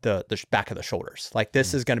back of the shoulders. Like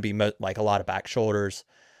this is going to be like a lot of back shoulders,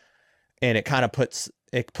 and it kind of puts,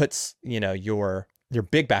 you know, your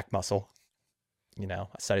big back muscle, you know,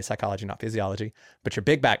 I study psychology, not physiology, but your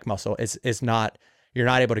big back muscle is not, you're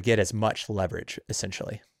not able to get as much leverage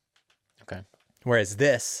essentially. Okay. Whereas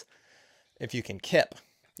this, if you can kip,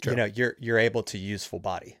 Sure. you know, you're able to use full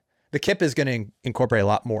body. The kip is going to incorporate a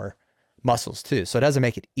lot more muscles too. So it doesn't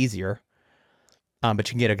make it easier, but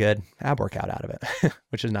you can get a good ab workout out of it,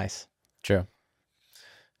 which is nice. True.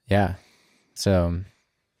 Yeah. So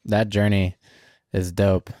that journey is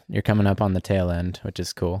dope. You're coming up on the tail end, which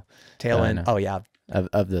is cool. Tail end. Oh yeah.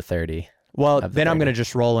 Of the 30. Well, of the then I'm 30. going to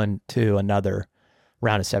just roll into another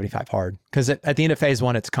round of 75 hard. Because at the end of phase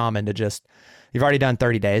 1, it's common to just, you've already done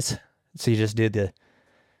 30 days. So you just do the,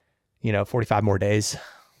 45 more days.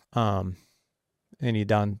 And you've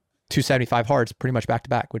done 275 hards pretty much back to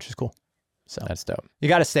back, which is cool. So That's dope. you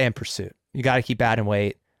got to stay in pursuit. You got to keep adding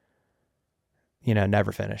weight.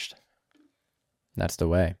 Never finished. That's the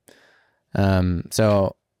way.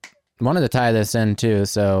 So wanted to tie this in too.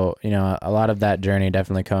 So, a lot of that journey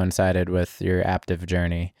definitely coincided with your Aptive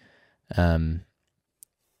journey.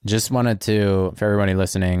 Just wanted to, for everybody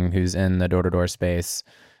listening who's in the door-to-door space,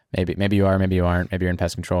 maybe you are, maybe you aren't, maybe you're in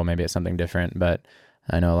pest control, maybe it's something different, but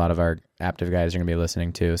I know a lot of our Aptive guys are going to be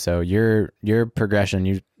listening too. So your progression,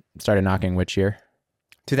 you started knocking which year?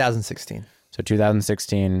 2016. So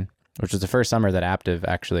 2016, which was the first summer that Aptive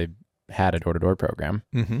actually had a door-to-door program.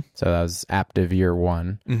 Mm-hmm. So that was Aptive year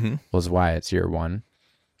 1, Mm-hmm. was Wyatt's year 1.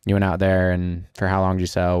 You went out there, and for how long did you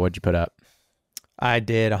sell? What'd you put up? I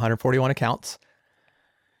did 141 accounts.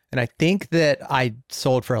 And I think that I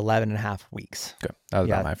sold for 11 and a half weeks. Okay. That was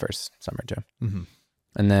Yeah. about my first summer too. Mm-hmm.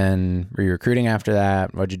 And then were you recruiting after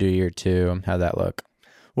that? What'd you do year 2? How'd that look?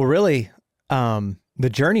 Well, really, the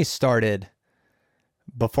journey started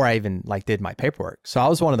before I even like did my paperwork. So I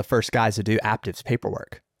was one of the first guys to do Aptive's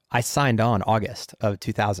paperwork. I signed on August of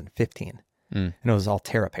 2015 and it was all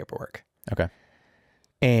Terra paperwork. Okay.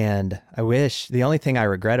 And the only thing I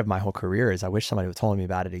regret of my whole career is I wish somebody would have told me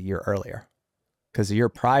about it a year earlier. Because a year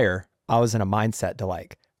prior, I was in a mindset to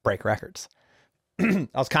like break records. I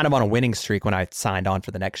was kind of on a winning streak when I signed on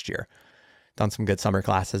for the next year. Done some good summer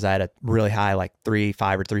classes. I had a really high, like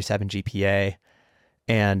 3.5 or 3.7 GPA.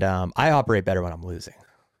 And I operate better when I'm losing.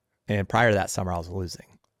 And prior to that summer, I was losing.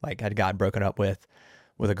 Like I'd gotten broken up with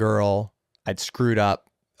a girl. I'd screwed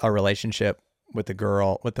up a relationship with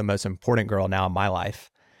the most important girl now in my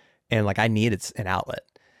life. And like I needed an outlet.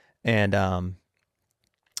 And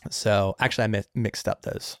so actually I mixed up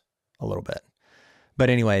those a little bit. But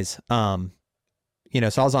anyways, so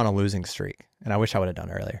I was on a losing streak and I wish I would have done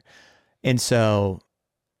it earlier. And so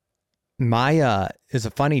is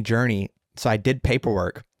a funny journey. So I did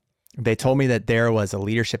paperwork. They told me that there was a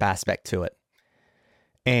leadership aspect to it.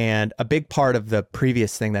 And a big part of the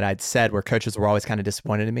previous thing that I'd said where coaches were always kind of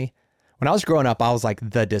disappointed in me. When I was growing up, I was like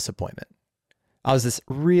the disappointment. I was this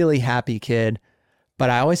really happy kid, but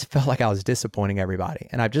I always felt like I was disappointing everybody.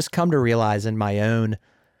 And I've just come to realize in my own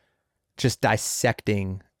just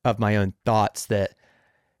dissecting of my own thoughts that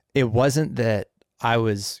it wasn't that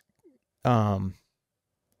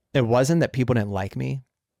it wasn't that people didn't like me.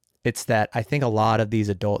 It's that I think a lot of these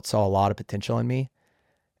adults saw a lot of potential in me.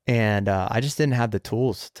 And I just didn't have the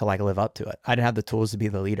tools to like live up to it. I didn't have the tools to be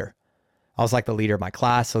the leader. I was like the leader of my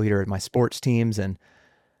class, the leader of my sports teams. And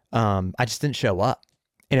I just didn't show up.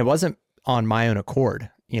 And it wasn't on my own accord.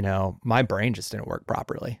 My brain just didn't work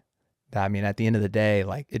properly. I mean, at the end of the day,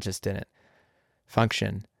 like it just didn't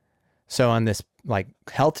function. So on this like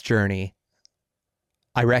health journey,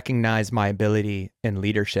 I recognized my ability in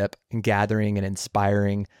leadership and gathering and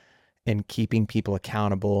inspiring and keeping people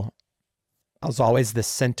accountable. I was always the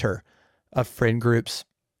center of friend groups.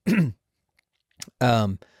 When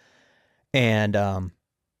I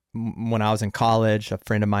was in college, a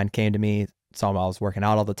friend of mine came to me, saw I was working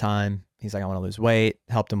out all the time. He's like, I want to lose weight.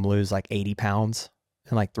 Helped him lose like 80 pounds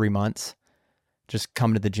in like 3 months. Just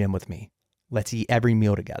come to the gym with me. Let's eat every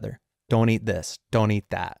meal together. Don't eat this. Don't eat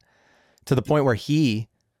that. To the point where he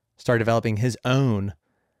started developing his own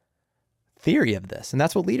theory of this. And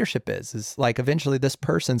that's what leadership is like eventually this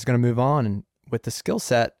person's going to move on and with the skill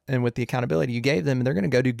set and with the accountability you gave them, and they're going to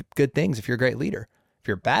go do good things if you're a great leader. If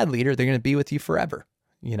you're a bad leader, they're going to be with you forever,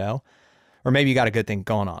 or maybe you got a good thing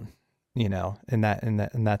going on, and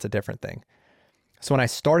that's a different thing. So when I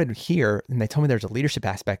started here and they told me there's a leadership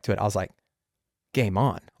aspect to it, I was like, game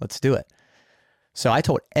on, let's do it. So I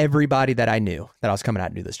told everybody that I knew that I was coming out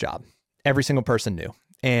to do this job. Every single person knew.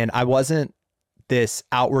 And I wasn't this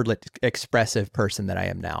outwardly expressive person that I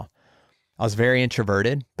am now. I was very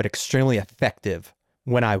introverted, but extremely effective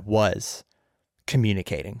when I was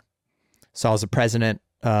communicating. So I was the president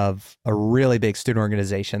of a really big student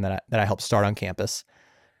organization that I helped start on campus.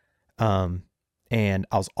 And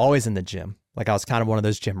I was always in the gym. Like I was kind of one of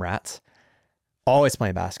those gym rats, always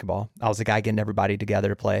playing basketball. I was the guy getting everybody together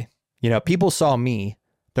to play. People saw me,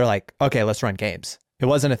 they're like, okay, let's run games. It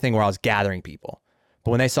wasn't a thing where I was gathering people, but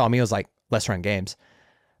when they saw me, it was like, let's run games.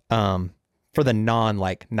 For the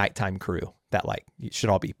like nighttime crew that like you should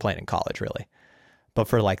all be playing in college really. But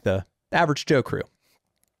for like the average Joe crew,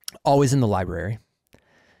 always in the library.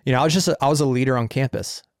 I was a leader on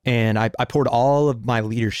campus, and I poured all of my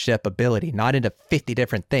leadership ability, not into 50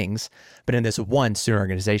 different things, but in this one student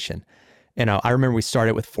organization. And I remember we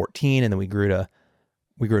started with 14 and then we grew to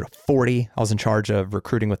 40. I was in charge of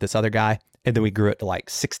recruiting with this other guy. And then we grew it to like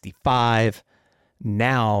 65.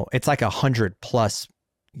 Now it's like 100+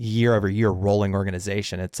 year over year rolling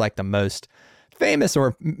organization. It's like the most famous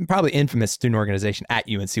or probably infamous student organization at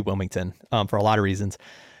UNC Wilmington for a lot of reasons.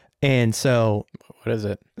 And so what is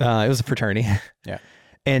it? It was a fraternity. Yeah.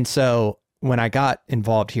 And so when I got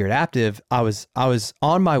involved here at Aptive, I was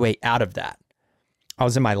on my way out of that. I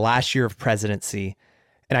was in my last year of presidency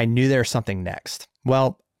and I knew there was something next.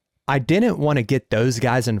 Well, I didn't want to get those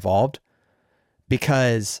guys involved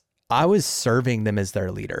because I was serving them as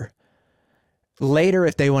their leader. Later,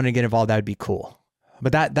 if they wanted to get involved, that would be cool.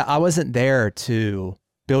 But that I wasn't there to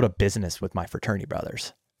build a business with my fraternity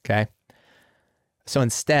brothers. Okay. So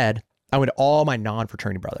instead, I went to all my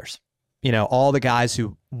non-fraternity brothers, all the guys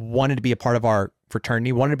who wanted to be a part of our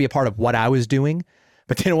fraternity, wanted to be a part of what I was doing,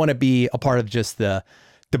 but didn't want to be a part of just the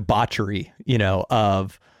debauchery,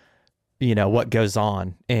 of you know, what goes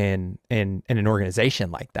on in an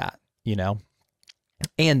organization like that, you know?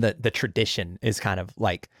 And the tradition is kind of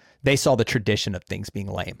like, they saw the tradition of things being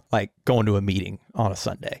lame, like going to a meeting on a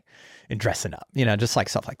Sunday and dressing up, you know, just like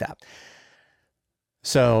stuff like that.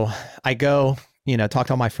 So I go, you know, talk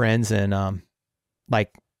to all my friends, and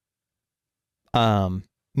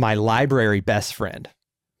my library best friend,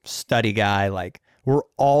 study guy, like we're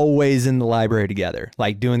always in the library together,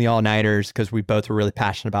 like doing the all-nighters because we both were really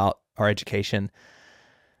passionate about our education.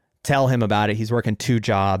 Tell him about it. He's working 2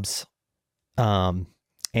 jobs. And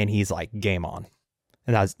he's like, game on.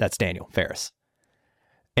 And that's Daniel Ferris.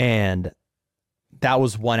 And that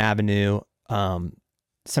was one avenue.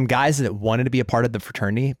 Some guys that wanted to be a part of the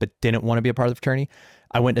fraternity, but didn't want to be a part of the fraternity,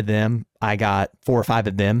 I went to them. I got 4 or 5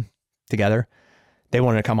 of them together. They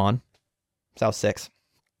wanted to come on. So I was 6.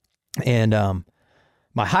 And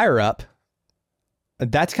my higher up,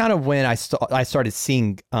 that's kind of when I started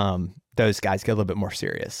seeing those guys get a little bit more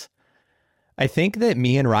serious. I think that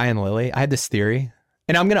me and Ryan Lilly, I had this theory,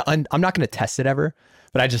 and I'm not gonna test it ever,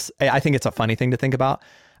 but I think it's a funny thing to think about.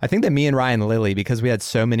 I think that me and Ryan Lilly, because we had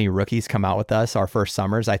so many rookies come out with us our first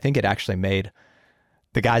summers, I think it actually made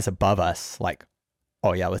the guys above us like,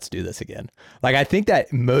 oh yeah, let's do this again. Like, I think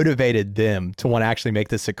that motivated them to want to actually make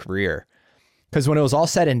this a career. Because when it was all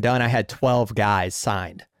said and done, I had 12 guys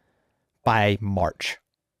signed by March.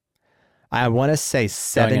 I want to say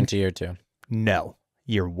 7. Going into year 2. No,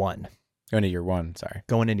 year 1. Going to year 1, sorry.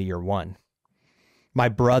 Going into year 1. My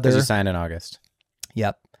brother. Because you signed in August.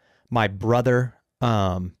 Yep. My brother,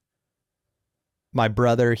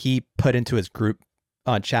 he put into his group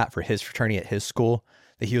chat for his fraternity at his school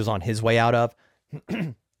that he was on his way out of.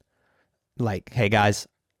 Like, hey guys,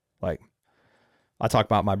 like, I talk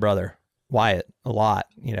about my brother Wyatt a lot.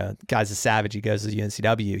 You know, guy's a savage. He goes to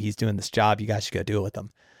UNCW. He's doing this job. You guys should go do it with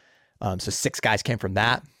him. So 6 guys came from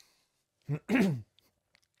that.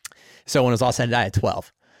 So when it was all said and done, I had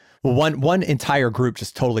 12. Well, one entire group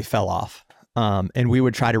just totally fell off. And we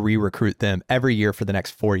would try to re-recruit them every year for the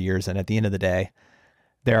next 4 years. And at the end of the day,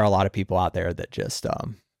 there are a lot of people out there that just,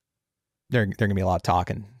 they're going to be a lot of talk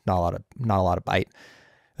and not a lot of bite.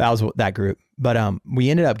 That was that group. But we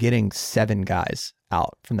ended up getting 7 guys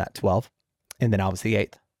out from that 12. And then I was the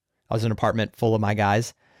 8th. I was in an apartment full of my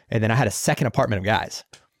guys. And then I had a second apartment of guys.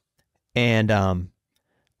 And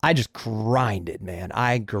I just grinded, man.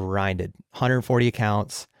 I grinded 140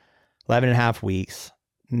 accounts, 11 and a half weeks.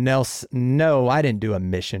 No, I didn't do a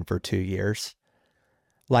mission for 2 years.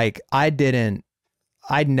 Like, the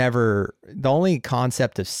only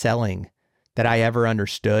concept of selling that I ever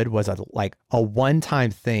understood was a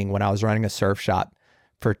one-time thing when I was running a surf shop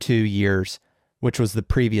for 2 years, which was the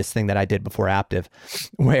previous thing that I did before Aptive,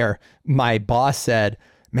 where my boss said,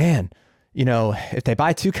 man, you know, if they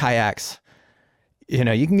buy 2 kayaks, you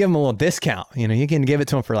know, you can give them a little discount. You know, you can give it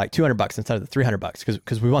to them for like $200 instead of the $300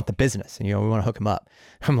 because we want the business and, you know, we want to hook them up.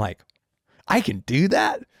 I'm like, I can do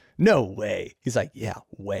that? No way. He's like, yeah,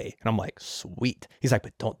 way. And I'm like, sweet. He's like,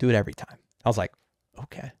 but don't do it every time. I was like,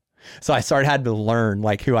 okay. So I had to learn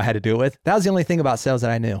like who I had to do it with. That was the only thing about sales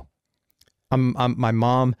that I knew. My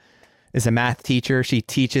mom is a math teacher. She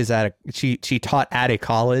teaches she taught at a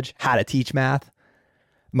college how to teach math.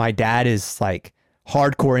 My dad is like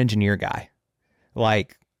hardcore engineer guy.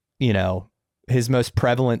 Like, you know, his most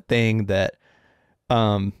prevalent thing that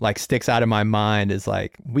like sticks out of my mind is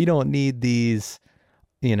like, we don't need these,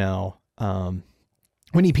 you know,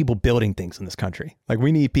 we need people building things in this country. Like,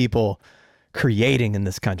 we need people creating in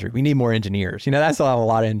this country. We need more engineers. You know, that's how a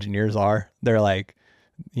lot of engineers are. They're like,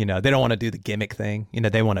 you know, they don't want to do the gimmick thing. You know,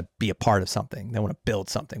 they want to be a part of something. They want to build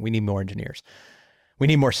something. We need more engineers. We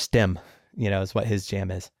need more STEM, you know, is what his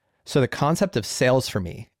jam is. So the concept of sales for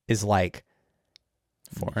me is like,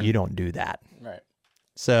 foreign. You don't do that. Right.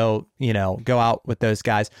 So, you know, go out with those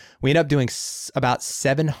guys. We end up doing about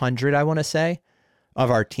 700, I want to say,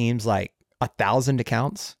 of our teams, like 1,000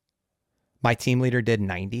 accounts. My team leader did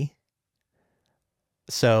 90.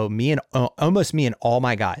 So almost me and all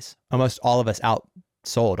my guys, almost all of us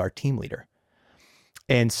outsold our team leader.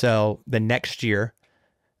 And so the next year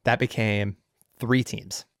that became 3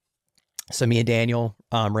 teams. So me and Daniel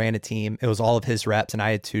ran a team. It was all of his reps and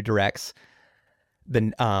I had 2 directs.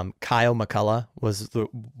 Then Kyle McCullough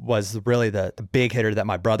was really the big hitter that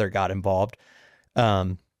my brother got involved.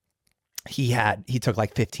 He took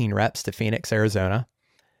like 15 reps to Phoenix, Arizona.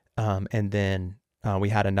 And then we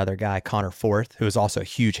had another guy, Connor Forth, who was also a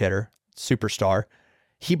huge hitter, superstar.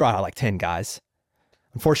 He brought out like 10 guys.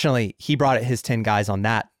 Unfortunately, he brought out his 10 guys on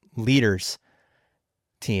that leaders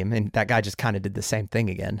team. And that guy just kind of did the same thing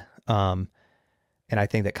again. And I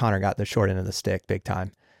think that Connor got the short end of the stick big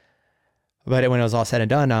time. But when it was all said and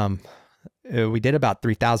done, we did about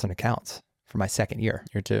 3,000 accounts for my second year.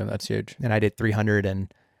 Year 2, that's huge. And I did 300.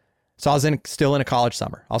 And so I was still in a college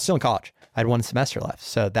summer. I was still in college. I had 1 semester left.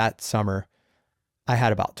 So that summer I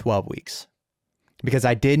had about 12 weeks because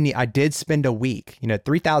I did spend a week,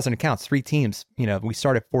 3,000 accounts, 3 teams, we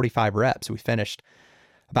started 45 reps. We finished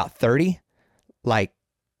about 30. Like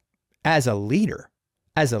as a leader,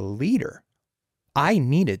 I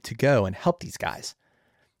needed to go and help these guys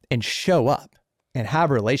and show up and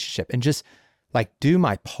have a relationship and just like do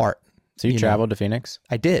my part. So you traveled to Phoenix?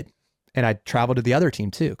 I did. And I traveled to the other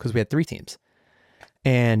team too, because we had 3 teams.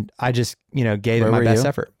 And I just, gave it my best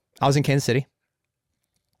effort. I was in Kansas City.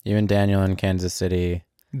 You and Daniel in Kansas City.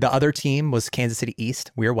 The other team was Kansas City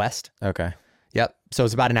East. We were West. Okay. Yep. So it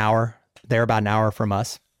was about an hour. They're about an hour from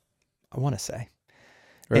us, I want to say.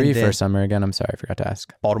 Where were you for summer again? I'm sorry, I forgot to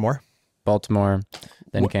ask. Baltimore,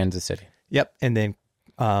 then Kansas City. Yep. And then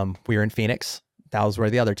we were in Phoenix. That was where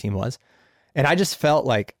the other team was. And I just felt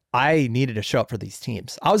like I needed to show up for these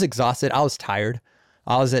teams. I was exhausted. I was tired.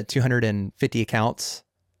 I was at 250 accounts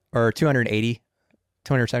or 280,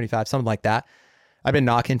 275, something like that. I've been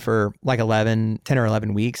knocking for like 10 or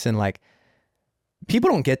 11 weeks. And like, people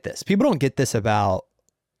don't get this. People don't get this about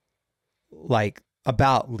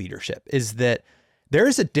leadership, is that there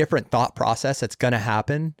is a different thought process that's going to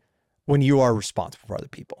happen when you are responsible for other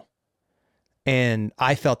people. And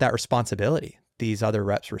I felt that responsibility. These other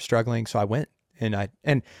reps were struggling. So I went and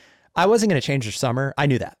I wasn't going to change their summer. I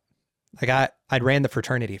knew that. Like I'd ran the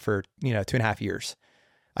fraternity for, 2.5 years.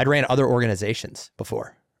 I'd ran other organizations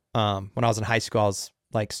before. When I was in high school, I was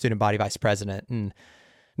like student body vice president and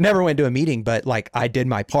never went to a meeting, but like I did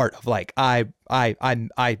my part of like, I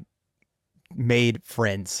made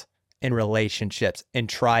friends and relationships and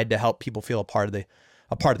tried to help people feel a part of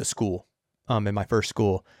the school, in my first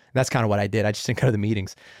school. And that's kind of what I did. I just didn't go to the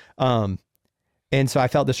meetings. And so I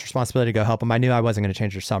felt this responsibility to go help them. I knew I wasn't going to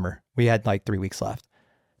change their summer. We had like 3 weeks left,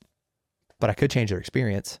 but I could change their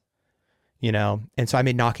experience, and so I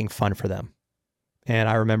made knocking fun for them. And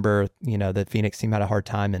I remember, the Phoenix team had a hard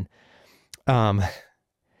time, and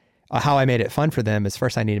how I made it fun for them is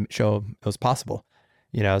first I needed to show them it was possible,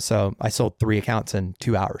 so I sold 3 accounts in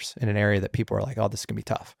 2 hours in an area that people were like, oh, this is going to be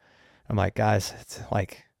tough. I'm like, guys, it's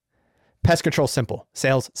like pest control, simple,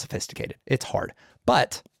 sales, sophisticated. It's hard,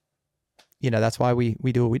 but that's why we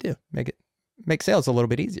do what we do. Make sales a little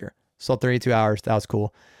bit easier. Sold 32 hours. That was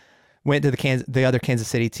cool. Went to the other Kansas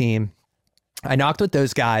City team. I knocked with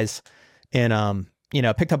those guys and,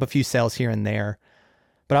 picked up a few sales here and there,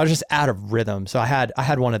 but I was just out of rhythm. So I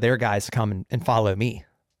had one of their guys come and follow me,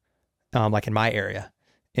 like in my area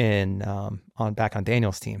back on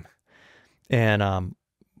Daniel's team. And,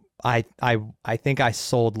 I think I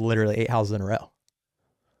sold literally 8 houses in a row.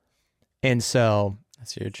 And so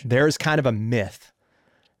that's huge. There's kind of a myth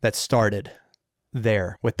that started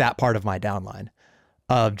there with that part of my downline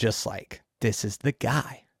of just like, this is the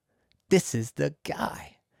guy.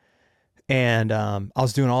 And I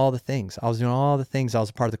was doing all the things. I was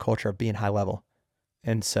a part of the culture of being high level.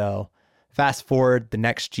 And so fast forward the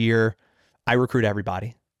next year, I recruit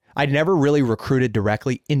everybody. I'd never really recruited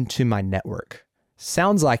directly into my network.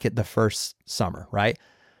 Sounds like it the first summer, right?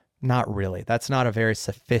 Not really. That's not a very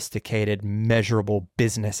sophisticated, measurable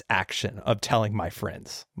business action of telling my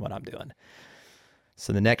friends what I'm doing.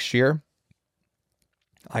 So the next year,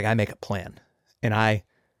 like I make a plan and I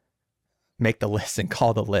make the list and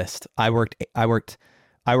call the list. I worked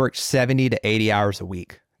 70 to 80 hours a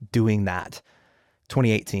week doing that.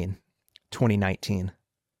 2018, 2019,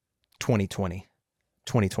 2020,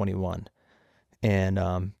 2021,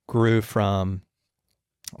 and grew from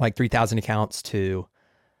like 3,000 accounts to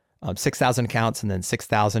 6,000 accounts, and then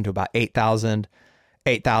 6,000 to about 8,000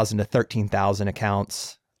 to 13,000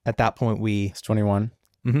 accounts. At that point, It's 21.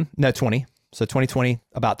 No, 20. So 2020,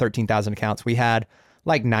 about 13,000 accounts. We had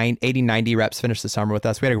like 90 reps finish the summer with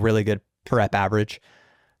us. We had a really good per rep average.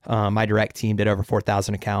 My direct team did over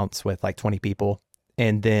 4,000 accounts with like 20 people.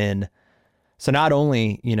 And then, so not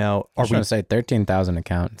only, I was going to say 13,000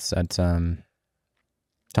 accounts. That's tons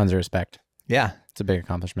of respect. Yeah. It's a big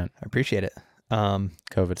accomplishment. I appreciate it.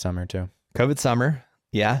 COVID summer too. COVID summer.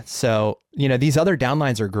 Yeah. So, these other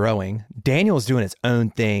downlines are growing. Daniel's doing his own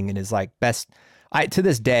thing and is like to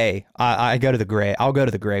this day, I go to the grave. I'll go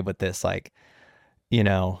to the grave with this. Like,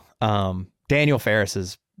 Daniel Ferris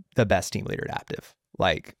is the best team leader at Aptive,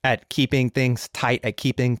 like at keeping things tight, at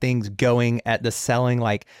keeping things going, at the selling,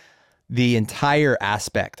 like the entire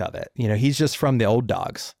aspect of it. He's just from the old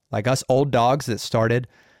dogs, like us old dogs that started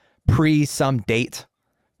pre some date,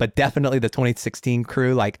 but definitely the 2016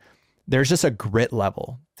 crew. Like there's just a grit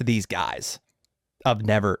level to these guys of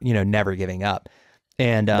never giving up.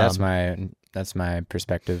 And that's my that's my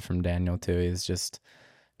perspective from Daniel too. He's just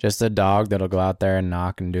a dog that'll go out there and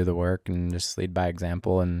knock and do the work and just lead by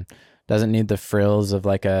example, and doesn't need the frills of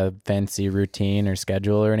like a fancy routine or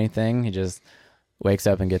schedule or anything. He just wakes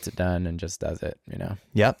up and gets it done and just does it, you know?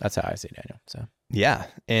 Yep. That's how I see Daniel. So, yeah.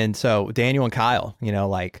 And so Daniel and Kyle, you know,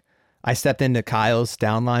 like I stepped into Kyle's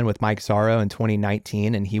downline with Mike Zaro in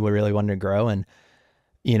 2019, and he really wanted to grow. And,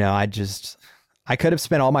 you know, I could have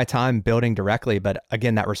spent all my time building directly, but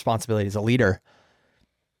again, that responsibility as a leader,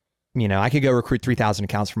 you know, I could go recruit 3,000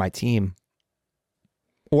 accounts for my team,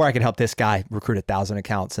 or I could help this guy recruit 1,000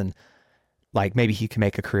 accounts, and like maybe he can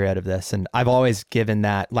make a career out of this. And I've always given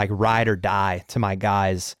that like ride or die to my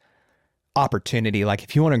guys opportunity. Like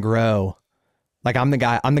if you want to grow, like I'm the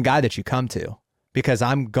guy that you come to, because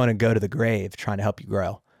I'm going to go to the grave trying to help you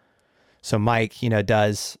grow. So Mike, you know,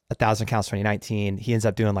 does 1,000 accounts 2019. He ends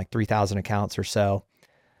up doing like 3,000 accounts or so,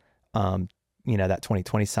 you know, that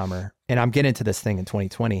 2020 summer. And I'm getting into this thing in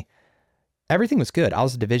 2020. Everything was good. I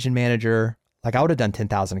was a division manager. Like I would have done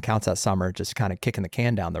 10,000 accounts that summer, just kind of kicking the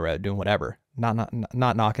can down the road, doing whatever, not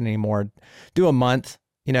knocking anymore. Do a month,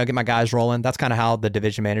 you know, get my guys rolling. That's kind of how the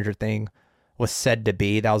division manager thing was said to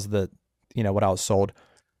be. That was the, you know, what I was sold.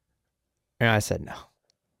 And I said, no,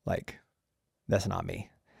 like that's not me.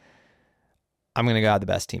 I'm going to go have the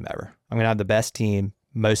best team ever. I'm going to have the best team,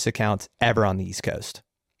 most accounts ever on the East Coast.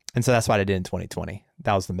 And so that's what I did in 2020.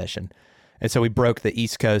 That was the mission. And so we broke the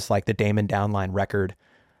East Coast, like the Damon downline record,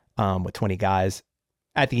 with 20 guys.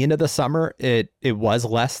 At the end of the summer, it was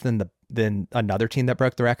less than another team that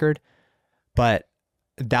broke the record, but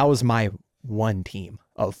that was my one team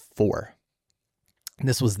of 4. And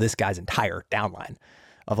this was this guy's entire downline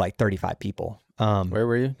of like 35 people. where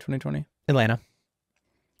were you? 2020? Atlanta.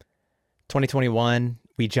 2021,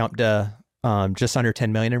 we jumped to just under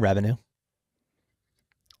 10 million in revenue,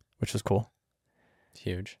 which was cool.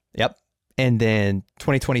 Huge. Yep. And then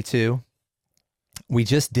 2022, we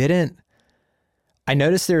just didn't. I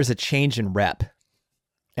noticed there was a change in rep,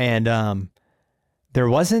 and there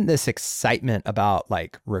wasn't this excitement about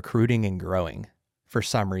like recruiting and growing for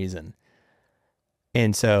some reason.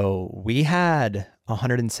 And so we had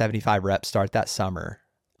 175 reps start that summer,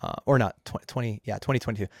 or not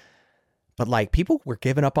 2022. But like people were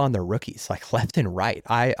giving up on their rookies, like left and right.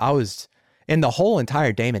 I was in the whole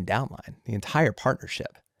entire Damon downline, the entire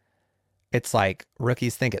partnership. It's like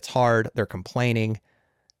rookies think it's hard. They're complaining.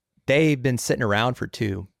 They've been sitting around for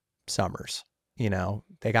 2 summers. You know,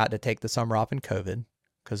 they got to take the summer off in COVID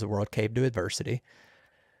because the world caved to adversity.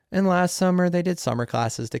 And last summer they did summer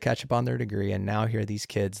classes to catch up on their degree. And now here are these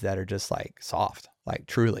kids that are just like soft, like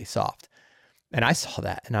truly soft. And I saw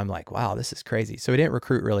that and I'm like, wow, this is crazy. So we didn't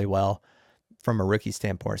recruit really well from a rookie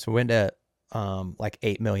standpoint. So we went to like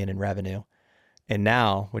 8 million in revenue. And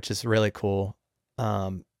now, which is really cool,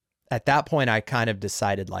 at that point I kind of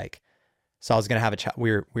decided like, so I was going to have a child.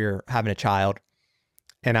 We were having a child,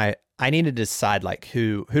 and I needed to decide like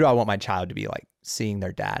who do I want my child to be like seeing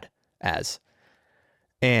their dad as.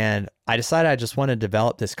 And I decided I just want to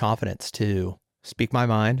develop this confidence to speak my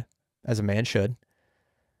mind as a man should.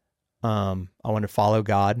 I want to follow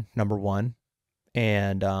God, number one.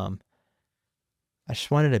 And I just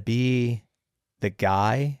wanted to be the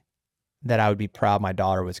guy that I would be proud my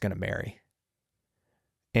daughter was going to marry.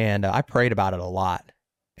 And I prayed about it a lot.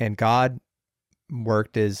 And God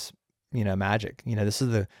worked his, you know, magic. You know, this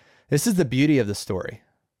is the beauty of the story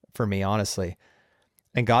for me, honestly.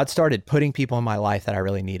 And God started putting people in my life that I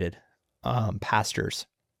really needed. Pastors,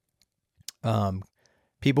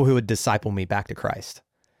 people who would disciple me back to Christ,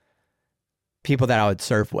 people that I would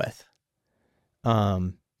serve with,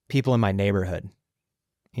 people in my neighborhood.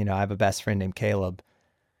 You know, I have a best friend named Caleb,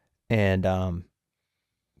 and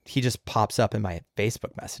he just pops up in my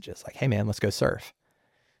Facebook messages like, hey man, let's go surf.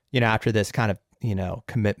 You know, after this kind of, you know,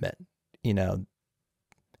 commitment, you know,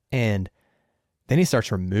 and then he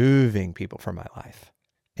starts removing people from my life.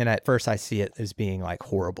 And at first I see it as being like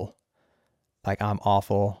horrible. Like I'm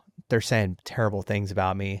awful. They're saying terrible things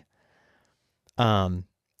about me. And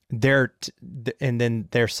then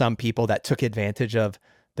there's some people that took advantage of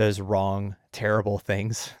those wrong, terrible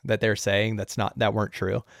things that they're saying that weren't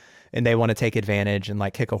true. And they want to take advantage and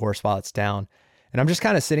like kick a horse while it's down. And I'm just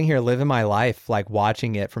kind of sitting here living my life, like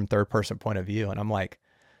watching it from third person point of view. And I'm like,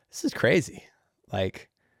 this is crazy. Like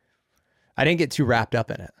I didn't get too wrapped up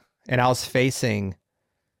in it. And I was facing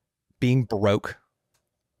being broke,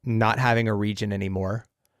 not having a region anymore.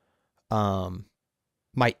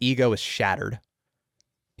 My ego was shattered,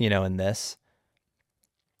 you know, in this.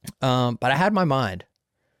 But I had my mind,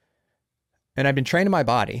 and I've been training my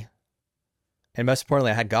body. And most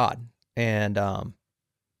importantly, I had God. And,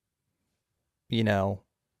 you know,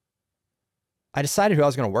 I decided who I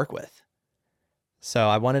was going to work with. So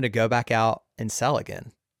I wanted to go back out and sell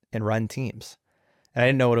again and run teams. And I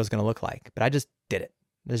didn't know what it was going to look like, but I just did it.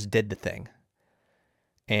 I just did the thing.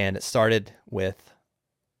 And it started with,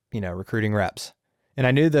 recruiting reps. And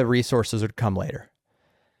I knew the resources would come later.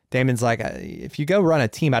 Damon's like, if you go run a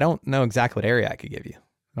team, I don't know exactly what area I could give you.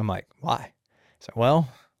 I'm like, why? He's like, well,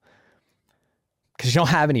 because you don't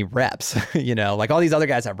have any reps, like all these other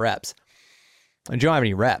guys have reps. And you don't have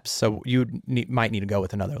any reps, so you might need to go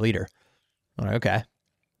with another leader. I'm like, okay.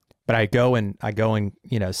 But I go and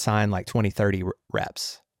sign like 20, 30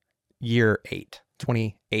 reps. Year 8,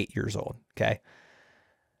 28 years old, okay?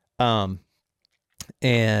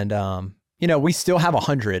 We still have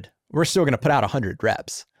 100. We're still going to put out 100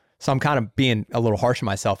 reps. So I'm kind of being a little harsh on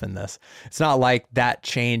myself in this. It's not like that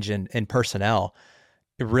change in personnel,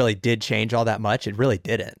 it really did change all that much. It really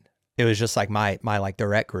didn't. It was just like my like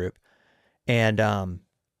direct group. And, well,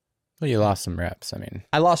 you lost some reps. I mean,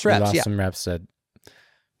 I lost reps. You lost some reps that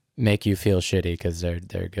make you feel shitty because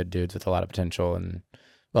they're good dudes with a lot of potential. And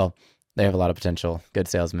well, they have a lot of potential, good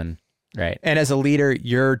salesmen. Right. And as a leader,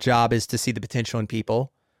 your job is to see the potential in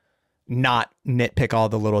people, not nitpick all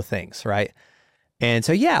the little things. Right. And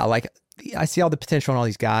so, yeah, like I see all the potential in all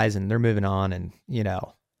these guys and they're moving on and,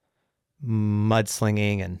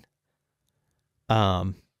 mudslinging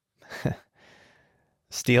and,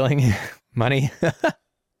 stealing money,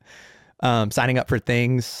 signing up for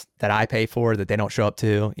things that I pay for that they don't show up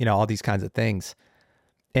to, all these kinds of things.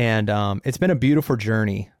 And, it's been a beautiful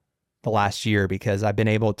journey the last year because I've been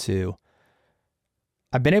able to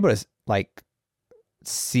like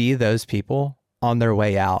see those people on their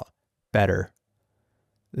way out better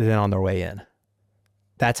than on their way in.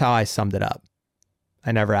 That's how I summed it up.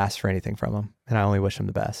 I never asked for anything from them and I only wish them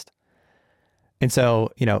the best. And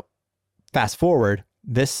so, fast forward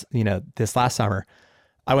this last summer,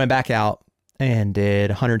 I went back out and did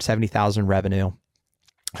 170,000 revenue.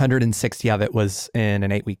 160 of it was in an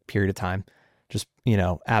 8-week period of time. Just,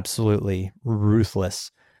 absolutely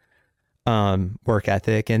ruthless work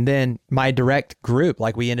ethic. And then my direct group,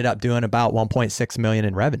 like we ended up doing about 1.6 million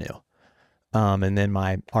in revenue. And then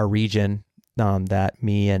our region that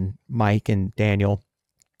me and Mike and Daniel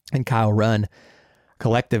and Kyle run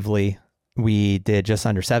collectively, we did just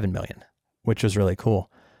under 7 million, which was really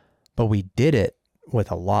cool. But we did it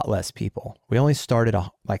with a lot less people. We only started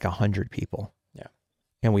like 100 people. Yeah.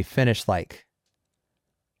 And we finished like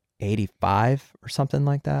 85 or something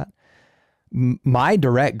like that. My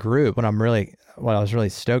direct group, what I was really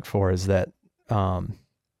stoked for is that we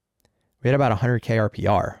had about 100K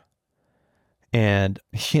RPR. And,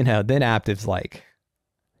 then Aptive's like,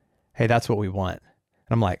 hey, that's what we want.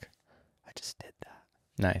 And I'm like, I just did that.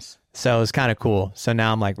 Nice. So it was kind of cool. So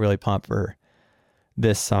now I'm like really pumped for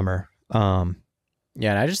this summer.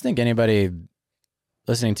 Yeah, and I just think anybody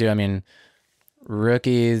listening to, I mean,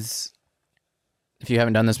 rookies, if you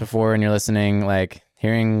haven't done this before and you're listening, like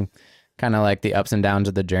hearing kind of like the ups and downs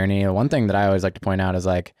of the journey. One thing that I always like to point out is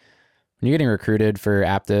like when you're getting recruited for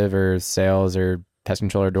Aptive or sales or pest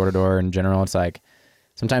control or door-to-door in general, it's like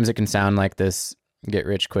sometimes it can sound like this get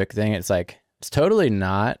rich quick thing. It's like it's totally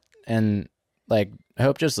not. And like I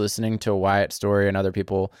hope just listening to Wyatt's story and other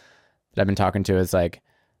people that I've been talking to is like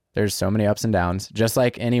there's so many ups and downs, just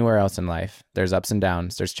like anywhere else in life. There's ups and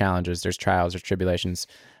downs, there's challenges, there's trials, there's tribulations.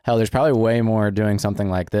 Hell, there's probably way more doing something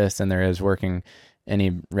like this than there is working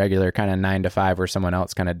any regular kind of 9 to 5 where someone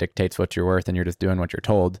else kind of dictates what you're worth and you're just doing what you're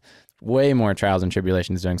told. Way more trials and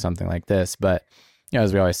tribulations doing something like this. But,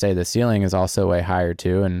 as we always say, the ceiling is also way higher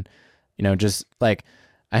too. And, just like,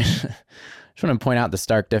 I just want to point out the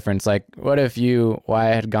stark difference. Like, what if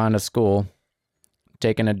Wyatt had gone to school,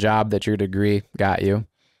 taken a job that your degree got you,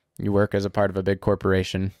 you work as a part of a big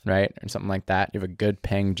corporation, right? Or something like that. You have a good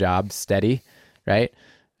paying job, steady, right?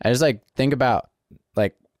 I just like think about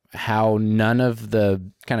like how none of the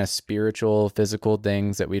kind of spiritual, physical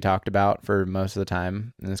things that we talked about for most of the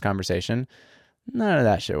time in this conversation, none of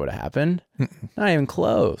that shit would have happened. Not even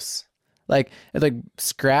close. Like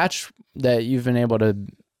scratch that you've been able to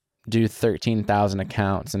do 13,000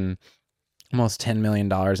 accounts and almost $10 million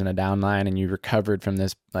in a downline, and you recovered from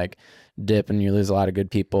this like dip and you lose a lot of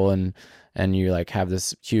good people and you like have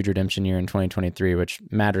this huge redemption year in 2023, which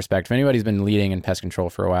mad respect. If anybody's been leading in pest control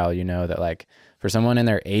for a while, that like for someone in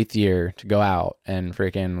their 8th year to go out and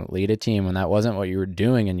freaking lead a team when that wasn't what you were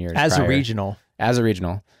doing in years as prior, a regional,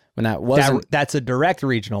 when that wasn't, that's a direct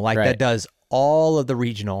regional, like right. That does all of the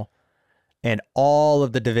regional and all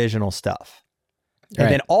of the divisional stuff. And right.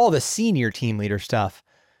 then all the senior team leader stuff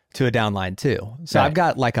to a downline too. So right. I've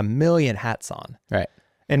got like a million hats on. Right.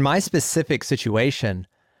 In my specific situation,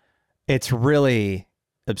 it's really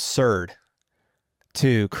absurd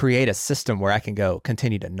to create a system where I can go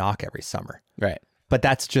continue to knock every summer. Right. But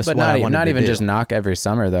that's just But what I wanted not to even do. just knock every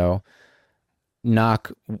summer though.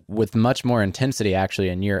 Knock with much more intensity actually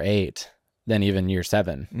in year 8 than even year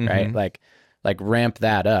 7, right? Like ramp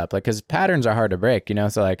that up. Like, cause patterns are hard to break, you know?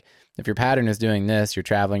 So like if your pattern is doing this, you're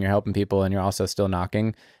traveling, you're helping people, and you're also still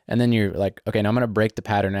knocking, and then you're like, okay, now I'm going to break the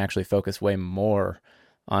pattern and actually focus way more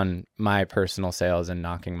on my personal sales and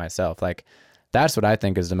knocking myself. Like, that's what I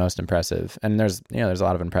think is the most impressive. And there's a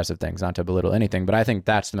lot of impressive things, not to belittle anything, but I think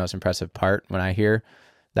that's the most impressive part when I hear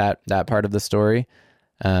that part of the story.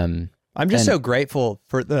 I'm just so grateful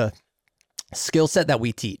for the skill set that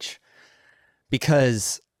we teach,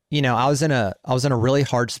 because, you know, I was in a really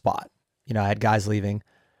hard spot. You know, I had guys leaving.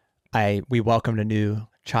 We welcomed a new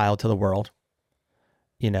child to the world.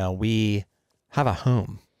 You know, we have a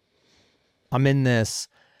home. I'm in this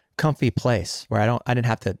comfy place where I didn't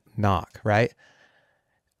have to knock, right?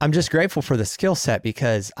 I'm just grateful for the skill set,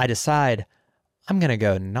 because I decide I'm going to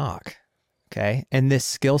go knock. Okay. And this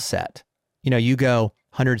skill set, you know, you go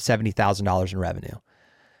 $170,000 in revenue.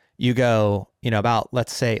 You go, you know, about,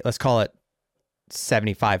 let's call it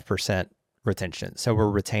 75% retention. So we're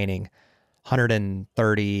retaining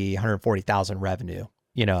 130, 140,000 revenue,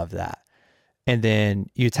 you know, of that. And then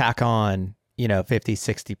you tack on, you know, 50,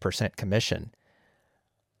 60% commission.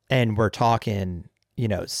 And we're talking, you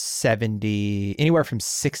know, anywhere from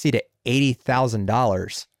 $60,000 to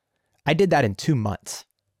 $80,000. I did that in 2 months.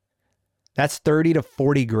 That's 30 to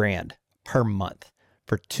 40 grand per month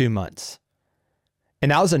for 2 months.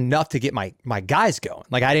 And that was enough to get my guys going.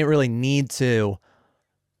 Like, I didn't really need to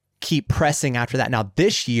keep pressing after that. Now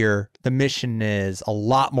this year, the mission is a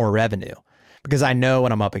lot more revenue, because I know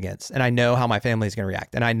what I'm up against, and I know how my family is going to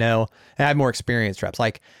react. And I have more experienced reps.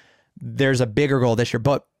 Like, there's a bigger goal this year,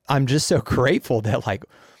 but I'm just so grateful that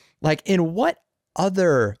like in what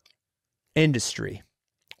other industry,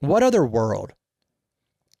 what other world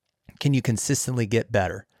can you consistently get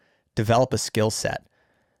better, develop a skill set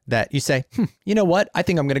that you say, you know what? I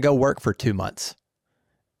think I'm going to go work for 2 months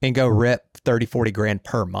and go rip 30, 40 grand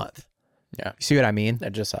per month. Yeah. You see what I mean?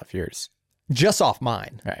 That just off yours. Just off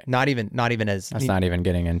mine. Right. Not even as That's not even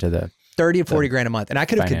getting into the 30 to 40 grand a month. And I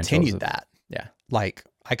could have continued of- that. yeah. Like,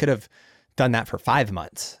 I could have done that for 5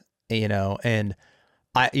 months, you know, and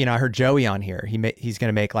I heard Joey on here. He's going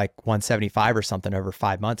to make like 175 or something over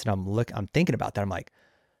 5 months. And I'm thinking about that. I'm like,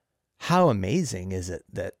 how amazing is it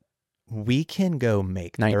that we can go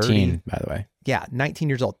make 19, by the way. Yeah, 19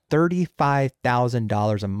 years old,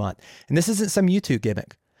 $35,000 a month. And this isn't some YouTube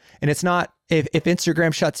gimmick. And it's not, if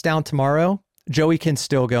Instagram shuts down tomorrow, Joey can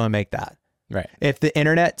still go and make that. Right. If the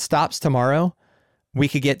internet stops tomorrow, we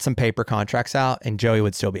could get some paper contracts out and Joey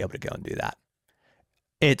would still be able to go and do that.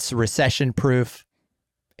 It's recession proof.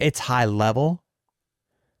 It's high level.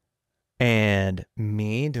 And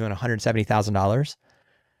me doing $170,000,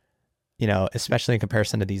 you know, especially in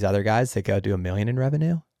comparison to these other guys that go do $1 million in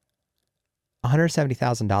revenue,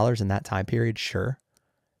 $170,000 in that time period. Sure.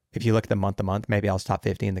 If you look at the month to month, maybe I was top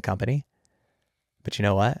 50 in the company, but you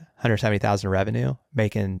know what? 170,000 revenue,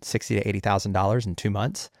 making $60,000 to $80,000 in 2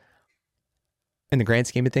 months. In the grand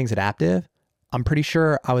scheme of things at Aptive, I'm pretty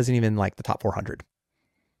sure I wasn't even like the top 400.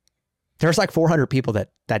 There's like 400 people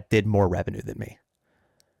that did more revenue than me.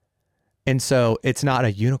 And so it's not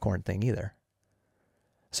a unicorn thing either.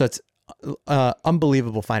 So it's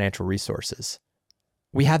unbelievable financial resources.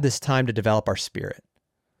 We have this time to develop our spirit,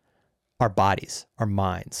 our bodies, our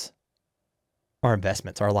minds, our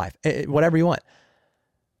investments, our life, whatever you want.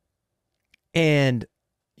 And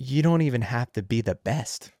you don't even have to be the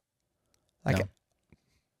best. Like, no.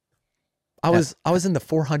 I was in the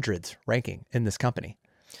 400s ranking in this company,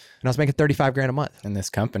 and I was making 35 grand a month in this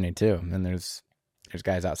company too. And there's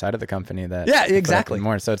guys outside of the company that exactly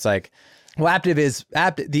more. So it's like, well,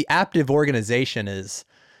 the Aptive organization is,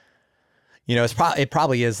 you know, it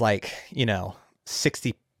probably is like, you know,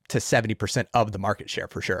 60 to 70% of the market share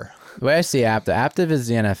for sure. The way I see Aptive is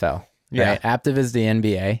the NFL. Right? Yeah. Aptive is the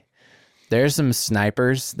NBA. There's some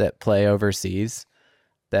snipers that play overseas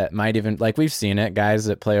that might even, like, we've seen it, guys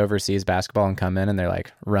that play overseas basketball and come in and they're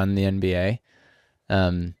like, run the NBA.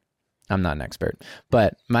 I'm not an expert,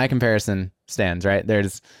 but my comparison stands, right?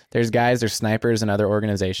 There's snipers in other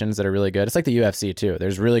organizations that are really good. It's like the UFC too.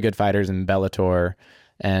 There's really good fighters in Bellator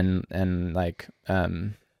and like,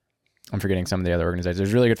 I'm forgetting some of the other organizations.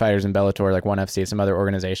 There's really good fighters in Bellator, like ONE FC, some other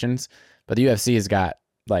organizations, but the UFC has got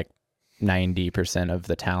like 90% of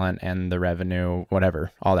the talent and the revenue,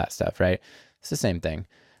 whatever, all that stuff, right? It's the same thing.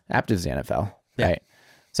 Aptive's the NFL, right?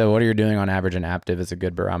 So what you're doing on average in Aptive is a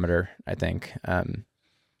good barometer, I think.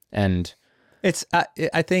 And it's,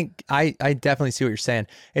 I think I definitely see what you're saying.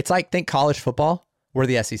 It's like, think college football. We're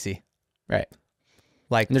the SEC. Right.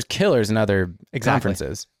 Like, And there's killers in other Exactly.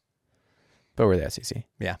 conferences, but we're the SEC.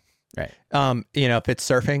 yeah. Right. If it's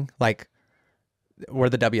surfing, like, we're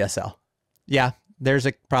the WSL. Yeah. There's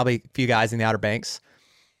probably a few guys in the Outer Banks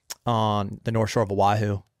on the North Shore of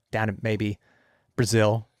Oahu, down in maybe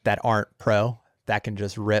Brazil, that aren't pro, that can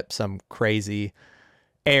just rip some crazy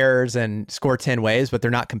airs and score 10 waves, but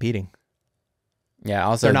they're not competing. Yeah.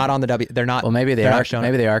 Also, They're not on the they're not. well, maybe they're not showing.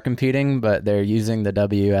 maybe they are competing, but they're using the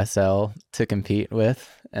WSL to compete with,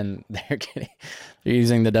 and they're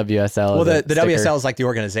using the WSL. Well, as the sticker. WSL is like the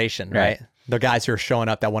organization, right? Right. The guys who are showing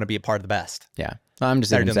up that want to be a part of the best. Yeah. Well, I'm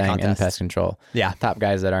just They're even doing the saying in contest. pest control. Yeah. Top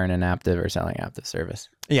guys that aren't in Aptive or selling Aptive service.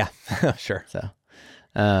 Yeah. Sure. So,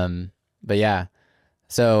 but yeah.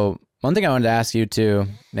 So one thing I wanted to ask you too,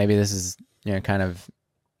 maybe this is, kind of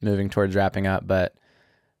moving towards wrapping up, but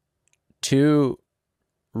 2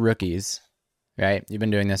 rookies, right? You've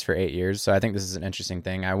been doing this for 8 years. So I think this is an interesting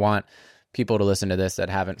thing. I want people to listen to this that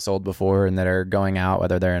haven't sold before and that are going out,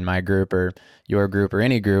 whether they're in my group or your group or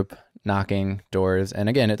any group, knocking doors. And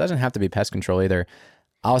again, it doesn't have to be pest control either.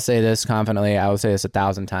 I'll say this confidently. I will say this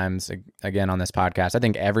 1,000 times again on this podcast. I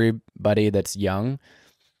think everybody that's young,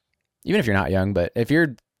 even if you're not young, but if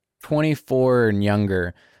you're 24 and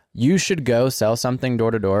younger, you should go sell something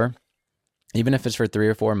door to door, even if it's for 3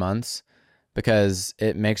 or 4 months, because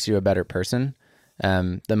it makes you a better person.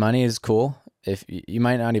 The money is cool. If you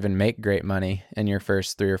might not even make great money in your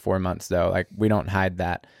first 3 or 4 months, though, like, we don't hide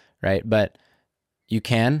that, right? But you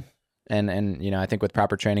can, and I think with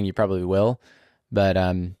proper training, you probably will, but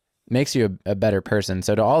makes you a better person.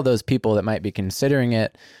 So to all those people that might be considering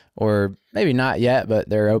it, or maybe not yet, but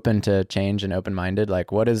they're open to change and open-minded,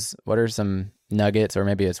 like, what are some nuggets, or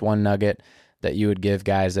maybe it's one nugget that you would give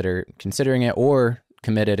guys that are considering it or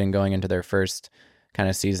committed and going into their first kind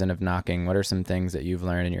of season of knocking? What are some things that you've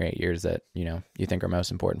learned in your 8 years that, you think are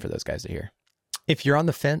most important for those guys to hear? If you're on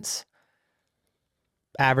the fence,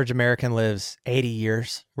 average American lives 80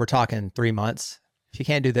 years. We're talking 3 months. If you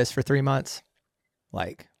can't do this for 3 months,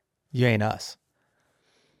 like, you ain't us.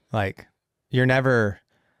 Like, you're never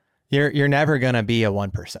going to be a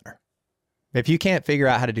 1%er. If you can't figure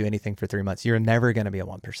out how to do anything for 3 months, you're never going to be a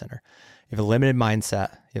 1%er. You have a limited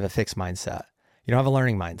mindset. You have a fixed mindset. You don't have a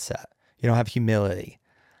learning mindset. You don't have humility.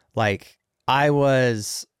 Like, I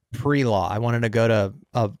was pre-law. I wanted to go to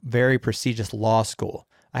a very prestigious law school.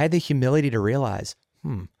 I had the humility to realize,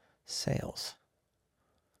 sales,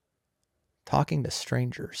 talking to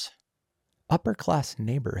strangers, upper class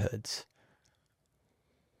neighborhoods.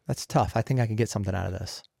 That's tough. I think I can get something out of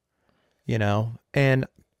this, and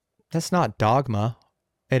that's not dogma.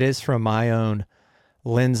 It is from my own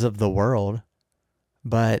lens of the world.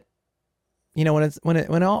 But when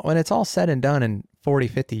it's all said and done in 40,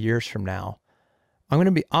 50 years from now,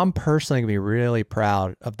 I'm personally gonna be really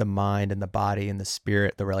proud of the mind and the body and the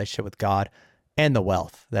spirit, the relationship with God and the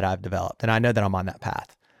wealth that I've developed. And I know that I'm on that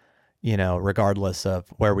path, regardless of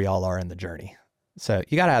where we all are in the journey. So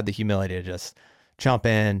you got to have the humility to just jump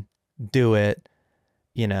in, do it,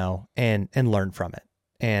 and learn from it,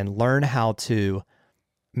 and learn how to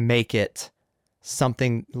make it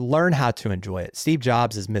something, learn how to enjoy it. Steve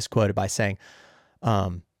Jobs is misquoted by saying,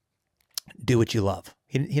 do what you love.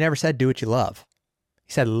 He never said do what you love.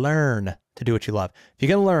 He said, learn to do what you love. If you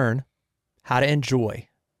can learn how to enjoy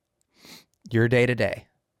your day to day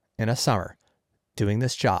in a summer doing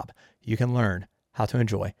this job, you can learn how to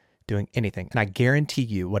enjoy doing anything. And I guarantee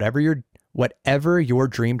you, whatever your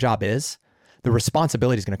dream job is, the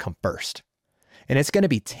responsibility is going to come first. And it's going to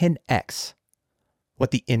be 10x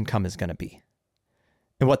what the income is going to be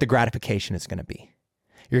and what the gratification is going to be.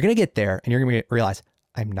 You're going to get there and you're going to realize,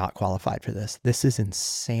 I'm not qualified for this. This is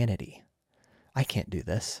insanity. I can't do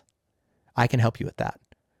this. I can help you with that.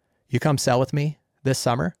 You come sell with me this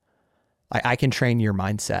summer. I can train your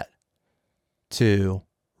mindset to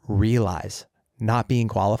realize not being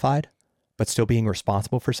qualified, but still being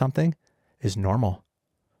responsible for something is normal.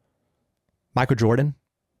 Michael Jordan,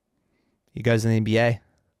 he goes in the NBA,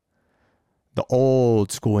 the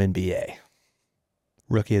old school NBA,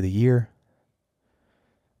 rookie of the year.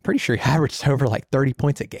 Pretty sure he averaged over like 30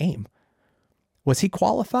 points a game. Was he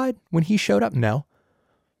qualified when he showed up? No,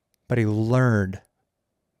 but he learned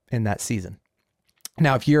in that season.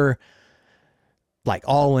 Now, if you're like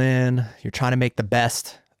all in, you're trying to make the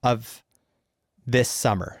best of this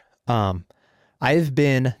summer. I've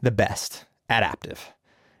been the best at Aptive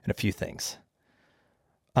in a few things.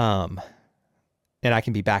 And I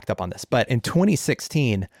can be backed up on this, but in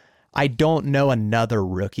 2016, I don't know another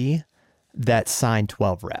rookie that signed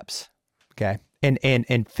 12 reps. Okay.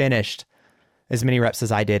 And finished as many reps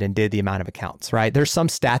as I did and did the amount of accounts, right? There's some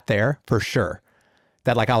stat there for sure.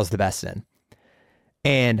 that like I was the best in.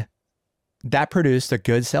 And that produced a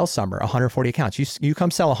good sales summer, 140 accounts. You come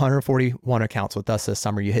sell 141 accounts with us this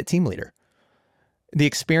summer, you hit team leader. The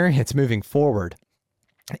experience moving forward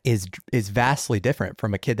is vastly different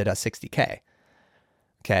from a kid that does 60K.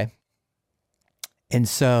 Okay. And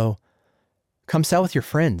so come sell with your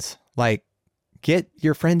friends, like get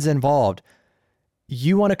your friends involved.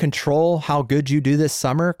 You want to control how good you do this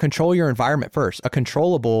summer, control your environment first. A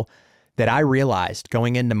controllable that I realized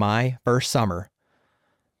going into my first summer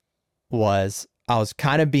was I was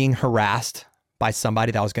kind of being harassed by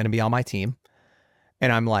somebody that was going to be on my team.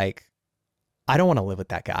 And I'm like, I don't want to live with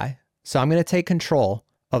that guy. So I'm going to take control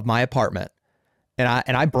of my apartment.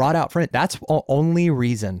 And I brought out friends. That's the only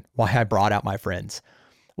reason why I brought out my friends,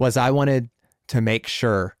 was I wanted to make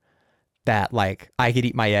sure that like I could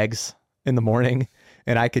eat my eggs in the morning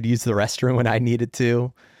and I could use the restroom when I needed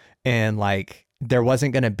to. And like, there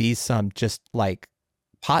wasn't going to be some just like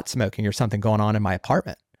pot smoking or something going on in my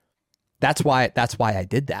apartment. That's why I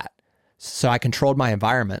did that. So I controlled my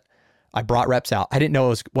environment. I brought reps out. I didn't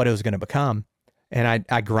know what it was going to become. And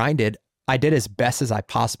I grinded. I did as best as I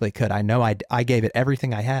possibly could. I know I gave it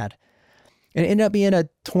everything I had. And it ended up being a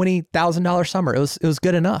 $20,000 summer. It was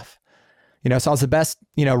good enough. So I was the best,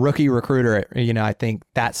 rookie recruiter, I think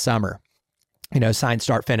that summer, signed,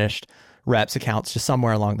 start, finished, reps, accounts, just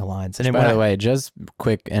somewhere along the lines. And by the way, just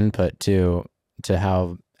quick input to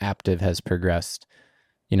how Aptive has progressed.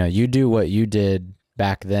 You do what you did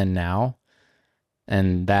back then now,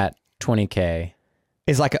 and that 20K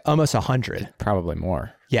is like almost 100, probably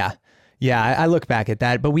more. Yeah. I look back at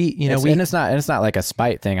that, but and it's not like a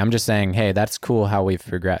spite thing. I'm just saying, hey, that's cool how we've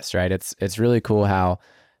progressed, right? It's really cool how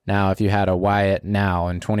now if you had a Wyatt now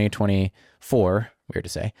in 2024, weird to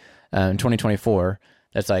say, in 2024,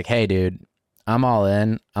 that's like, hey, dude, I'm all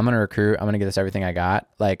in. I'm going to recruit. I'm going to get this everything I got.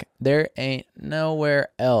 Like, there ain't nowhere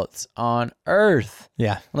else on earth.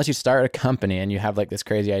 Yeah. Unless you start a company and you have like this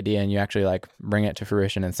crazy idea and you actually like bring it to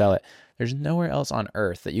fruition and sell it. There's nowhere else on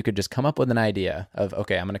earth that you could just come up with an idea of,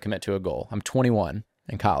 okay, I'm going to commit to a goal. I'm 21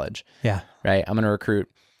 in college. Yeah. Right. I'm going to recruit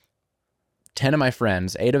 10 of my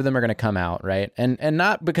friends. 8 of them are going to come out. Right. And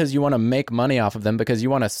not because you want to make money off of them, because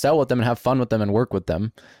you want to sell with them and have fun with them and work with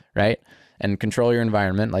them. Right. And control your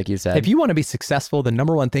environment, like you said. If you want to be successful, the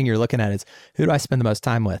number one thing you're looking at is, who do I spend the most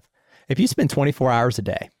time with? If you spend 24 hours a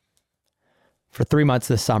day for 3 months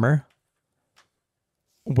this summer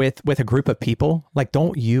with a group of people, like,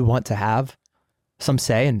 don't you want to have some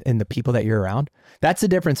say in the people that you're around? That's the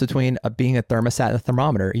difference between being a thermostat and a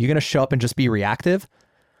thermometer. Are you going to show up and just be reactive?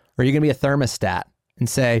 Or are you going to be a thermostat and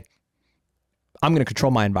say, I'm going to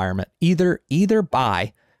control my environment? Either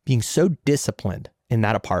by being so disciplined in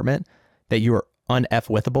that apartment that you are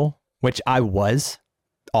un-F-withable, which I was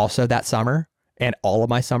also that summer and all of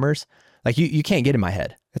my summers. Like, you can't get in my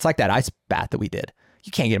head. It's like that ice bath that we did.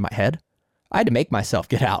 You can't get in my head. I had to make myself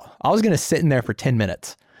get out. I was going to sit in there for 10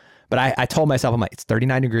 minutes, but I told myself, I'm like, it's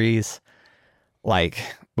 39 degrees. Like,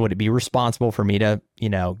 would it be responsible for me to,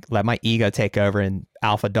 let my ego take over and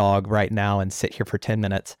alpha dog right now and sit here for 10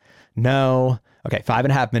 minutes? No. Okay.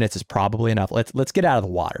 5.5 minutes is probably enough. Let's get out of the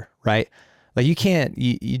water, right? Like, you can't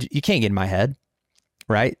get in my head,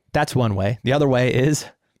 right? That's one way. The other way is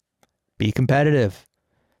be competitive.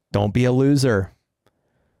 Don't be a loser.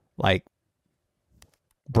 Like,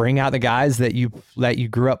 bring out the guys that you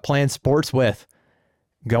grew up playing sports with.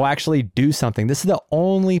 Go actually do something. This is the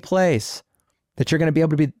only place that you're going to be able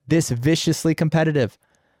to be this viciously competitive.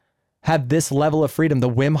 Have this level of freedom, the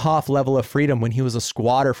Wim Hof level of freedom when he was a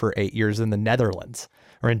squatter for 8 years in the Netherlands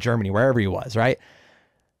or in Germany, wherever he was, right?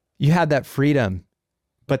 You have that freedom,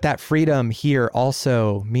 but that freedom here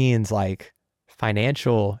also means like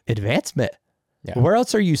financial advancement. Yeah. Where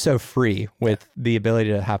else are you so free with the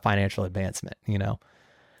ability to have financial advancement, Yeah.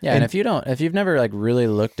 And if you've never like really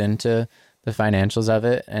looked into the financials of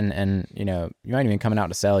it and you might even coming out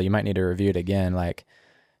to sell, you might need to review it again. Like,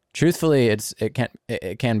 truthfully,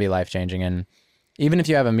 it can be life-changing. And even if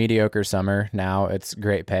you have a mediocre summer now, it's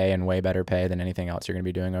great pay and way better pay than anything else you're going to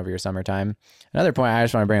be doing over your summertime. Another point I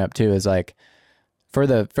just want to bring up too is like, for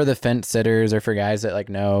the fence sitters or for guys that like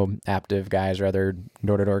know Aptive guys or other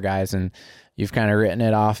door-to-door guys, and you've kind of written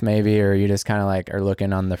it off maybe, or you just kind of like are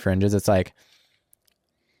looking on the fringes. It's like,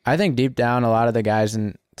 I think deep down, a lot of the guys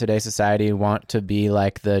in today's society want to be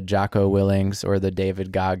like the Jocko Willings or the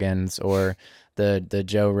David Goggins or the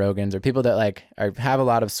Joe Rogans, or people that like have a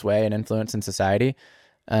lot of sway and influence in society.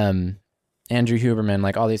 Andrew Huberman,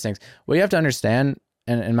 like all these things. What you have to understand,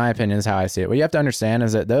 and in my opinion is how I see it, what you have to understand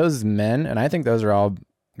is that those men, and I think those are all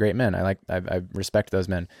great men. I respect those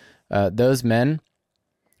men. Those men,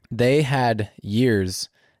 they had years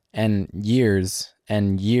and years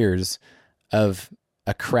of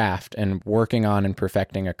a craft and working on and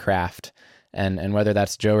perfecting a craft. And whether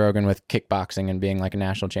that's Joe Rogan with kickboxing and being like a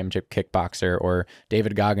national championship kickboxer, or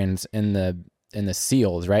David Goggins in the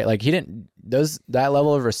SEALs, right? Like that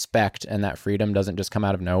level of respect and that freedom doesn't just come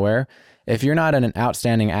out of nowhere. If you're not an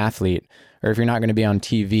outstanding athlete, or if you're not going to be on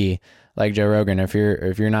TV like Joe Rogan, if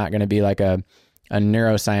you're not going to be like a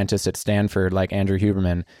neuroscientist at Stanford like Andrew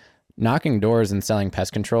Huberman, knocking doors and selling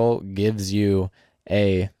pest control gives you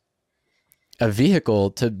a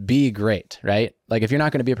vehicle to be great, right? Like if you're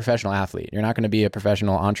not going to be a professional athlete, you're not going to be a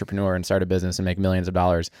professional entrepreneur and start a business and make millions of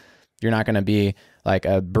dollars. You're not going to be like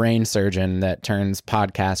a brain surgeon that turns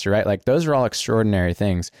podcaster, right? Like those are all extraordinary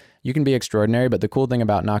things. You can be extraordinary, but the cool thing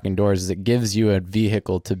about knocking doors is it gives you a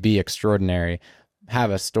vehicle to be extraordinary,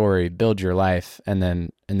 have a story, build your life, and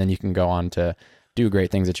then you can go on to do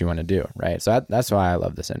great things that you want to do, right? So that's why I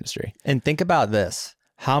love this industry. And think about this.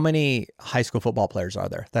 How many high school football players are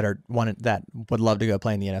there that would love to go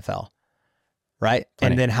play in the NFL, right?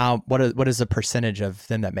 20. And then what is the percentage of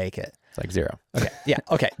them that make it? It's like 0. Okay. Yeah.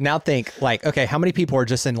 Okay. Now think like, okay, how many people are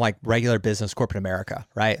just in like regular business, corporate America,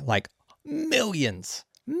 right? Like millions.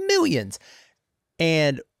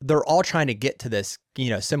 And they're all trying to get to this,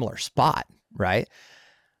 similar spot, right?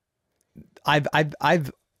 I've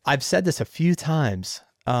said this a few times,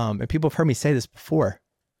 and people have heard me say this before.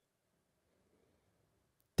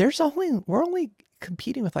 We're only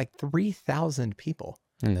competing with like 3,000 people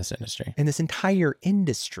in this industry, in this entire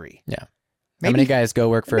industry. Yeah. How many guys go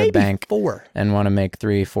work for a bank 4 and want to make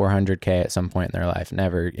 300-400K at some point in their life?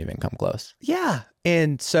 Never even come close. Yeah.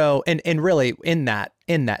 And so, and really in that,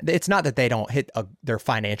 it's not that they don't hit their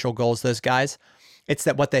financial goals, those guys. It's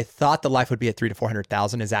that what they thought the life would be at 300,000 to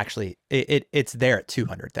 400,000 is actually, it's there at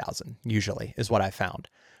 200,000 usually is what I found.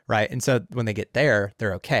 Right. And so when they get there,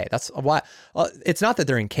 they're okay. That's why it's not that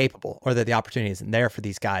they're incapable or that the opportunity isn't there for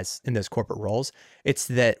these guys in those corporate roles. It's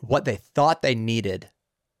that what they thought they needed,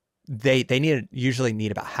 they usually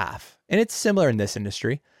need about half. And it's similar in this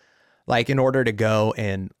industry. Like in order to go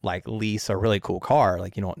and like lease a really cool car,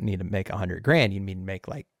 like you don't need to make $100,000. You need to make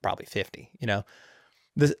like probably 50,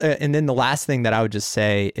 and then the last thing that I would just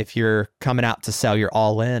say, if you're coming out to sell your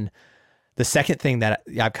all in, the second thing that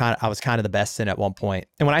I was kind of the best in at one point.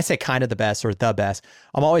 And when I say kind of the best or the best,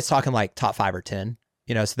 I'm always talking like top 5 or 10,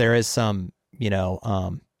 so there is some,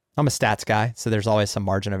 I'm a stats guy, so there's always some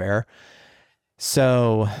margin of error.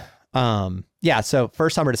 So, so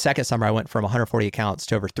first summer to second summer, I went from 140 accounts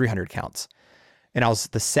to over 300 accounts, and I was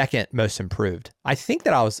the second most improved. I think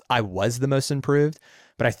that I was the most improved,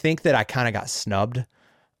 but I think that I kind of got snubbed.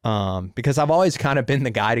 Because I've always kind of been the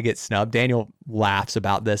guy to get snubbed. Daniel laughs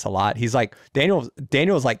about this a lot. He's like,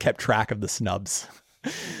 Daniel's like kept track of the snubs.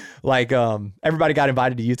 Like, everybody got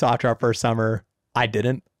invited to Utah after our first summer. I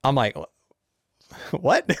didn't. I'm like,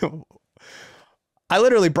 what? I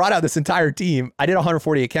literally brought out this entire team. I did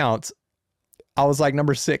 140 accounts. I was like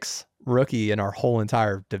number 6 rookie in our whole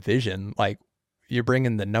entire division. Like, you're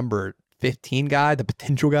bringing the number 15 guy, the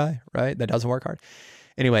potential guy, right? That doesn't work hard.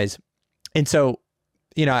 Anyways. And so,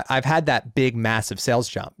 I've had that big, massive sales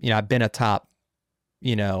jump. I've been a top,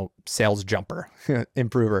 sales jumper,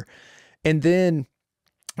 improver. And then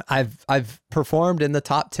I've performed in the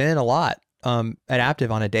top 10 a lot at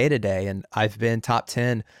Aptive on a day-to-day. And I've been top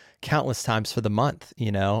 10 countless times for the month,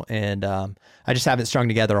 and I just haven't strung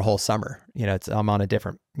together a whole summer. I'm on a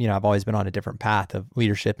different, I've always been on a different path of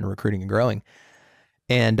leadership and recruiting and growing.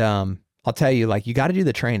 And I'll tell you, like, you got to do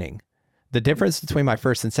the training. The difference between my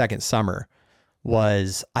first and second summer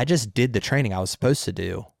was I just did the training I was supposed to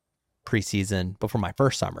do preseason before my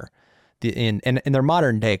first summer, in their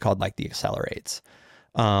modern day called like the accelerates.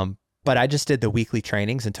 But I just did the weekly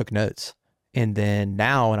trainings and took notes. And then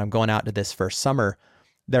now when I'm going out to this first summer,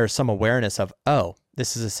 there's some awareness of, oh,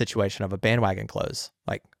 this is a situation of a bandwagon close.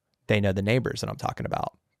 Like they know the neighbors that I'm talking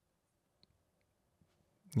about,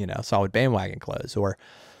 so I would bandwagon close, or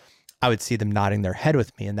I would see them nodding their head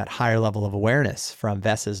with me in that higher level of awareness from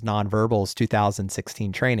Vess's Nonverbals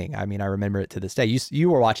 2016 training. I mean, I remember it to this day. You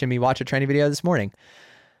were watching me watch a training video this morning.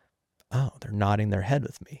 Oh, they're nodding their head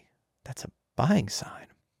with me. That's a buying sign.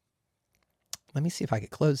 Let me see if I get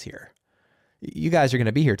close here. You guys are going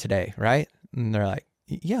to be here today, right? And they're like,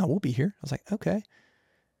 yeah, we'll be here. I was like, okay.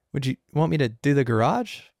 Would you want me to do the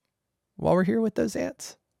garage while we're here with those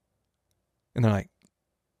ants? And they're like,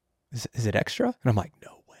 is it extra? And I'm like,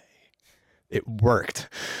 no. It worked.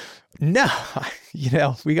 No,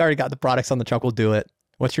 we already got the products on the truck. We'll do it.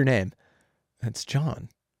 What's your name? It's John.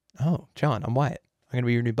 Oh, John, I'm Wyatt. I'm going to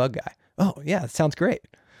be your new bug guy. Oh, yeah, that sounds great.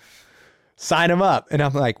 Sign him up. And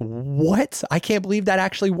I'm like, what? I can't believe that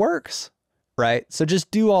actually works. right? So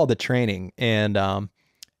just do all the training. And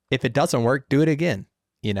if it doesn't work, do it again,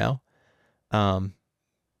 you know?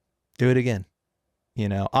 Do it again. You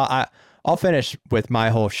know, I'll finish with my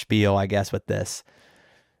whole spiel, I guess, with this.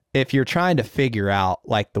 If you're trying to figure out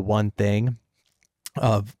like the one thing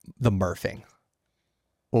of the Murphing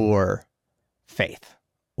or faith,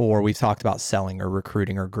 or we've talked about selling or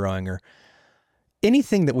recruiting or growing or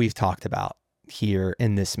anything that we've talked about here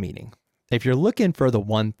in this meeting, if you're looking for the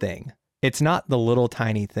one thing, it's not the little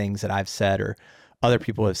tiny things that I've said or other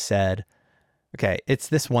people have said. Okay, it's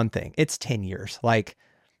this one thing. It's 10 years. Like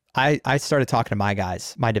I started talking to my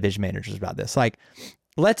guys, my division managers about this. Like,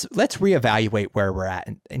 let's reevaluate where we're at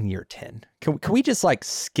in year 10. Can we just like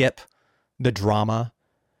skip the drama,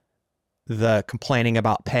 the complaining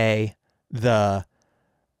about pay, the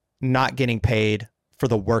not getting paid for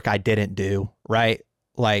the work I didn't do, right?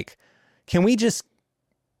 Like, can we just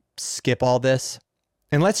skip all this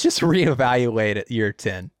and let's just reevaluate at year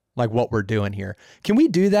 10, like what we're doing here? Can we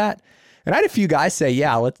do that? And I had a few guys say,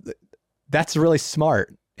 yeah, that's really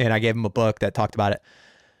smart. And I gave them a book that talked about it.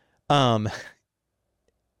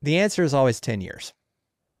 The answer is always 10 years.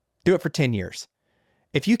 Do it for 10 years.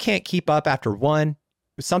 If you can't keep up after one,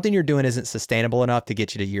 something you're doing isn't sustainable enough to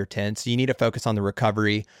get you to year 10. So you need to focus on the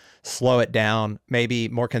recovery, slow it down, maybe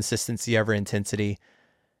more consistency over intensity.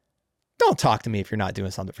 Don't talk to me if you're not doing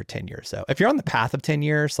something for 10 years. So if you're on the path of 10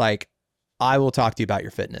 years, like I will talk to you about your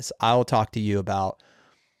fitness. I will talk to you about,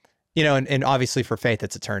 you know, and obviously for faith,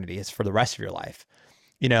 it's eternity. It's for the rest of your life,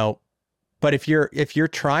 you know. But if you're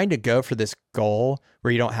trying to go for this goal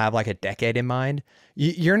where you don't have like a decade in mind,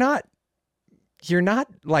 you're not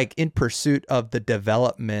like in pursuit of the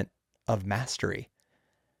development of mastery.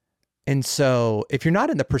 And so if you're not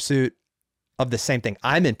in the pursuit of the same thing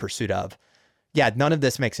I'm in pursuit of, yeah, none of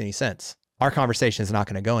this makes any sense. Our conversation is not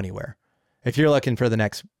going to go anywhere. If you're looking for the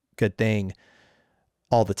next good thing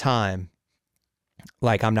all the time,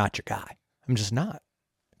 like I'm not your guy. I'm just not.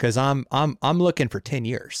 Because I'm looking for 10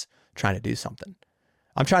 years trying to do something.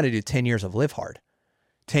 I'm trying to do 10 years of live hard,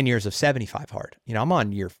 10 years of 75 hard. You know, I'm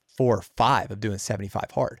on year 4 or 5 of doing 75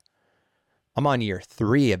 hard. I'm on year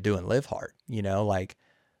 3 of doing live hard, you know, like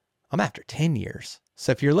I'm after 10 years.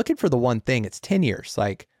 So if you're looking for the one thing, it's 10 years.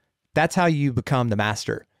 Like that's how you become the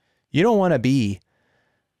master. You don't want to be,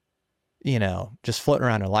 you know, just floating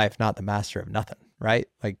around in life, not the master of nothing, right?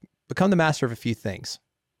 Like become the master of a few things.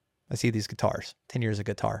 I see these guitars, 10 years of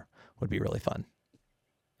guitar would be really fun.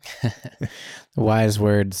 Wise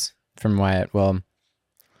words from Wyatt. Well,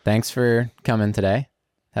 thanks for coming today.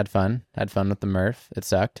 Had fun with the Murph. It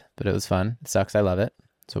sucked, but it was fun. It sucks. I love it.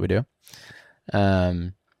 That's what we do.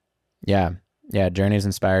 Yeah. Journey's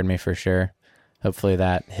inspired me for sure. Hopefully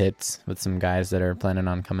that hits with some guys that are planning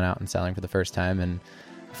on coming out and selling for the first time, and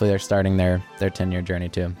hopefully they're starting their 10-year journey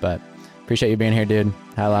too. But appreciate you being here, dude.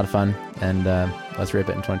 Had a lot of fun, and let's rip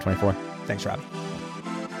it in 2024. Thanks, Rob.